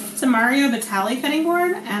 It's a Mario Batali cutting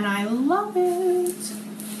board, and I love it.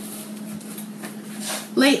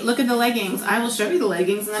 Late, look at the leggings. I will show you the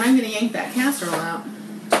leggings, and then I'm going to yank that casserole out.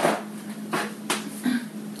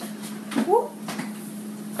 Woo.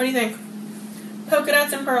 What do you think? Polka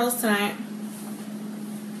dots and pearls tonight.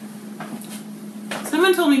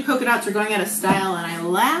 Someone told me polka dots are going out of style, and I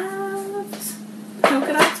laughed.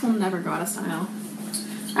 Polka dots will never go out of style.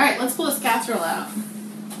 Alright, let's pull this casserole out.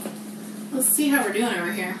 Let's see how we're doing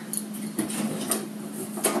over here.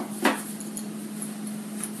 I'm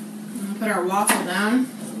going to put our waffle down.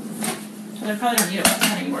 I probably don't need a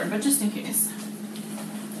cutting board, but just in case.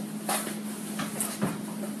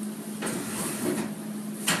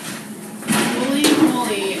 Holy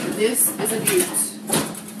moly, this is a beaut.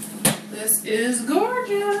 This is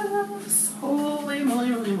gorgeous. Holy moly,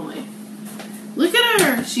 moly, moly. Look at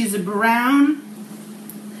her. She's brown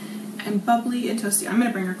and bubbly and toasty. I'm going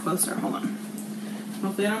to bring her closer. Hold on.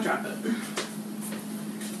 Hopefully I don't drop it.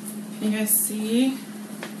 Can you guys see?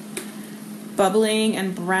 Bubbling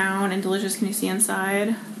and brown and delicious. Can you see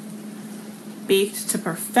inside? Baked to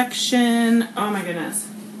perfection. Oh my goodness.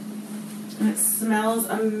 And it smells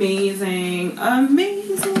amazing.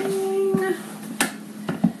 Amazing.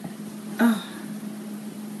 Oh.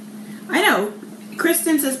 I know.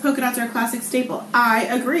 Kristen says polka dots are a classic staple. I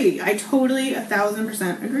agree. I totally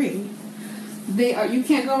 1000% agree. They are. You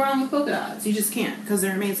can't go wrong with polka dots. You just can't because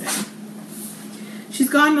they're amazing. She's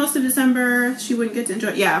gone most of December. She wouldn't get to enjoy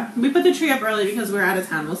it. Yeah, we put the tree up early because we're out of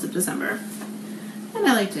town most of December. And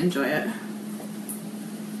I like to enjoy it.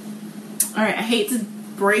 Alright, I hate to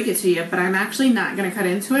break it to you, but I'm actually not going to cut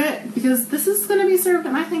into it because this is going to be served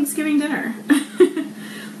at my Thanksgiving dinner.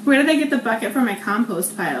 Where did I get the bucket for my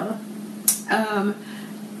compost pile?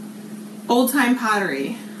 Old Time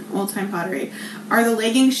Pottery. Old Time Pottery. Are the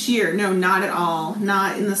leggings sheer? No, not at all.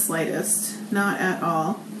 Not in the slightest. Not at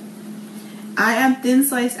all. I add thin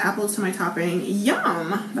sliced apples to my topping.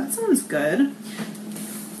 Yum! That sounds good.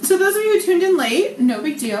 So those of you who tuned in late, no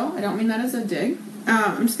big deal. I don't mean that as a dig.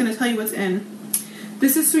 I'm just going to tell you what's in.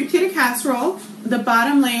 This is sweet potato casserole. The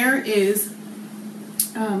bottom layer is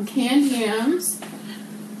canned yams,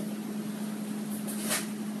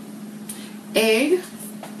 egg,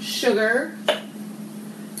 sugar,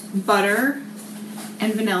 butter,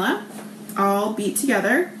 and vanilla, all beat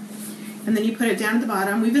together. And then you put it down at the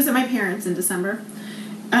bottom. We visit my parents in December.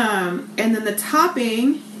 And then the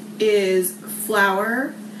topping is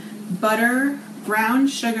flour, butter, brown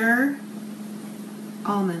sugar,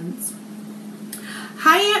 almonds.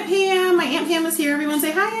 Hi, Aunt Pam. My Aunt Pam is here. Everyone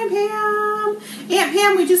say, hi, Aunt Pam. Aunt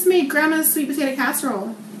Pam, we just made Grandma's sweet potato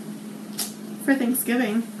casserole for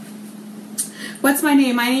Thanksgiving. What's my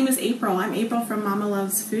name? My name is April. I'm April from Mama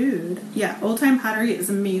Loves Food. Yeah, Old Time Pottery is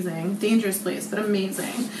amazing. Dangerous place, but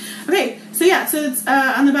amazing. Okay, so yeah, so it's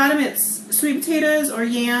on the bottom it's sweet potatoes or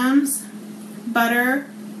yams, butter,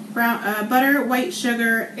 butter, white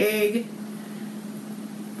sugar, egg,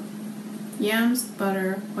 yams,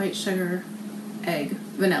 butter, white sugar, egg,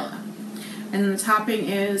 vanilla. And then the topping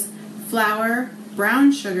is flour,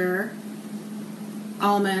 brown sugar,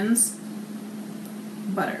 almonds,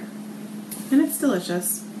 butter. And it's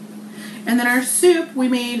delicious. And then our soup, we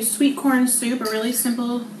made sweet corn soup, a really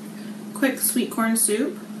simple, quick sweet corn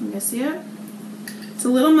soup. You guys see it? It's a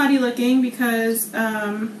little muddy looking because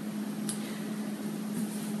I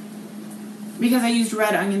used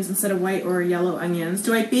red onions instead of white or yellow onions.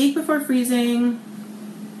 Do I bake before freezing?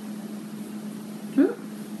 Ooh.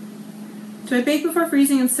 Do I bake before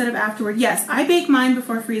freezing instead of afterward? Yes, I bake mine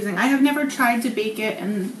before freezing. I have never tried to bake it,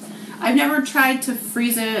 and I've never tried to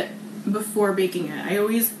freeze it before baking it. I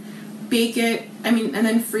always bake it, and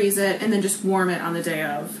then freeze it, and then just warm it on the day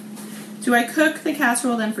of. Do I cook the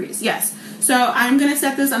casserole then freeze? Yes. So I'm going to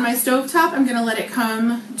set this on my stovetop. I'm going to let it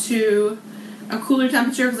come to a cooler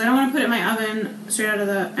temperature because I don't want to put it in my oven straight out of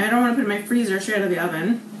the, I don't want to put it in my freezer straight out of the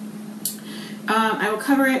oven. I will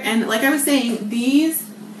cover it, and like I was saying, these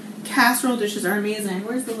casserole dishes are amazing.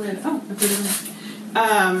 Where's the lid? Oh, I put it in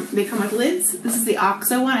there. They come with lids. This is the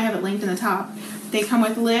OXO one. I have it linked in the top. They come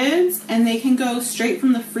with lids, and they can go straight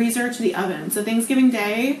from the freezer to the oven. So Thanksgiving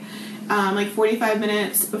Day, like 45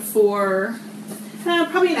 minutes before,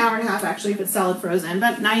 probably an hour and a half actually if it's solid frozen,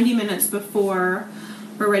 but 90 minutes before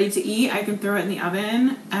we're ready to eat, I can throw it in the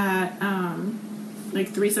oven at like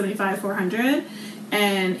 375, 400,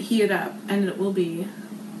 and heat it up, and it will be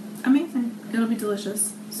amazing. It'll be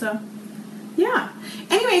delicious. So, yeah.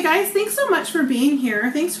 Anyway, guys, thanks so much for being here.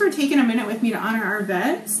 Thanks for taking a minute with me to honor our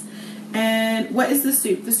vets. And what is the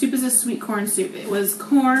soup? The soup is a sweet corn soup. It was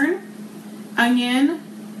corn, onion,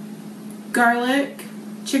 garlic,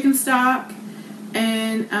 chicken stock,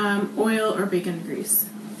 and oil or bacon grease.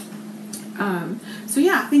 So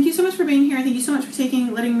yeah, thank you so much for being here. Thank you so much for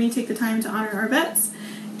letting me take the time to honor our vets.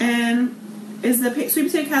 And is the sweet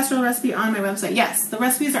potato casserole recipe on my website? Yes, the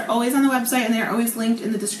recipes are always on the website, and they are always linked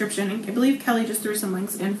in the description. And I believe Kelly just threw some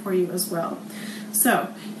links in for you as well.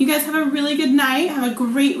 So, you guys have a really good night. Have a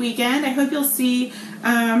great weekend. I hope you'll see,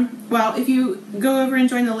 well, if you go over and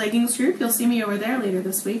join the leggings group, you'll see me over there later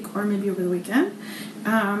this week, or maybe over the weekend.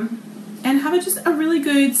 And have just a really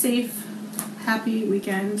good, safe, happy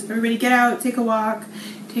weekend. Everybody get out, take a walk,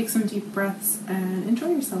 take some deep breaths, and enjoy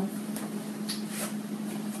yourself.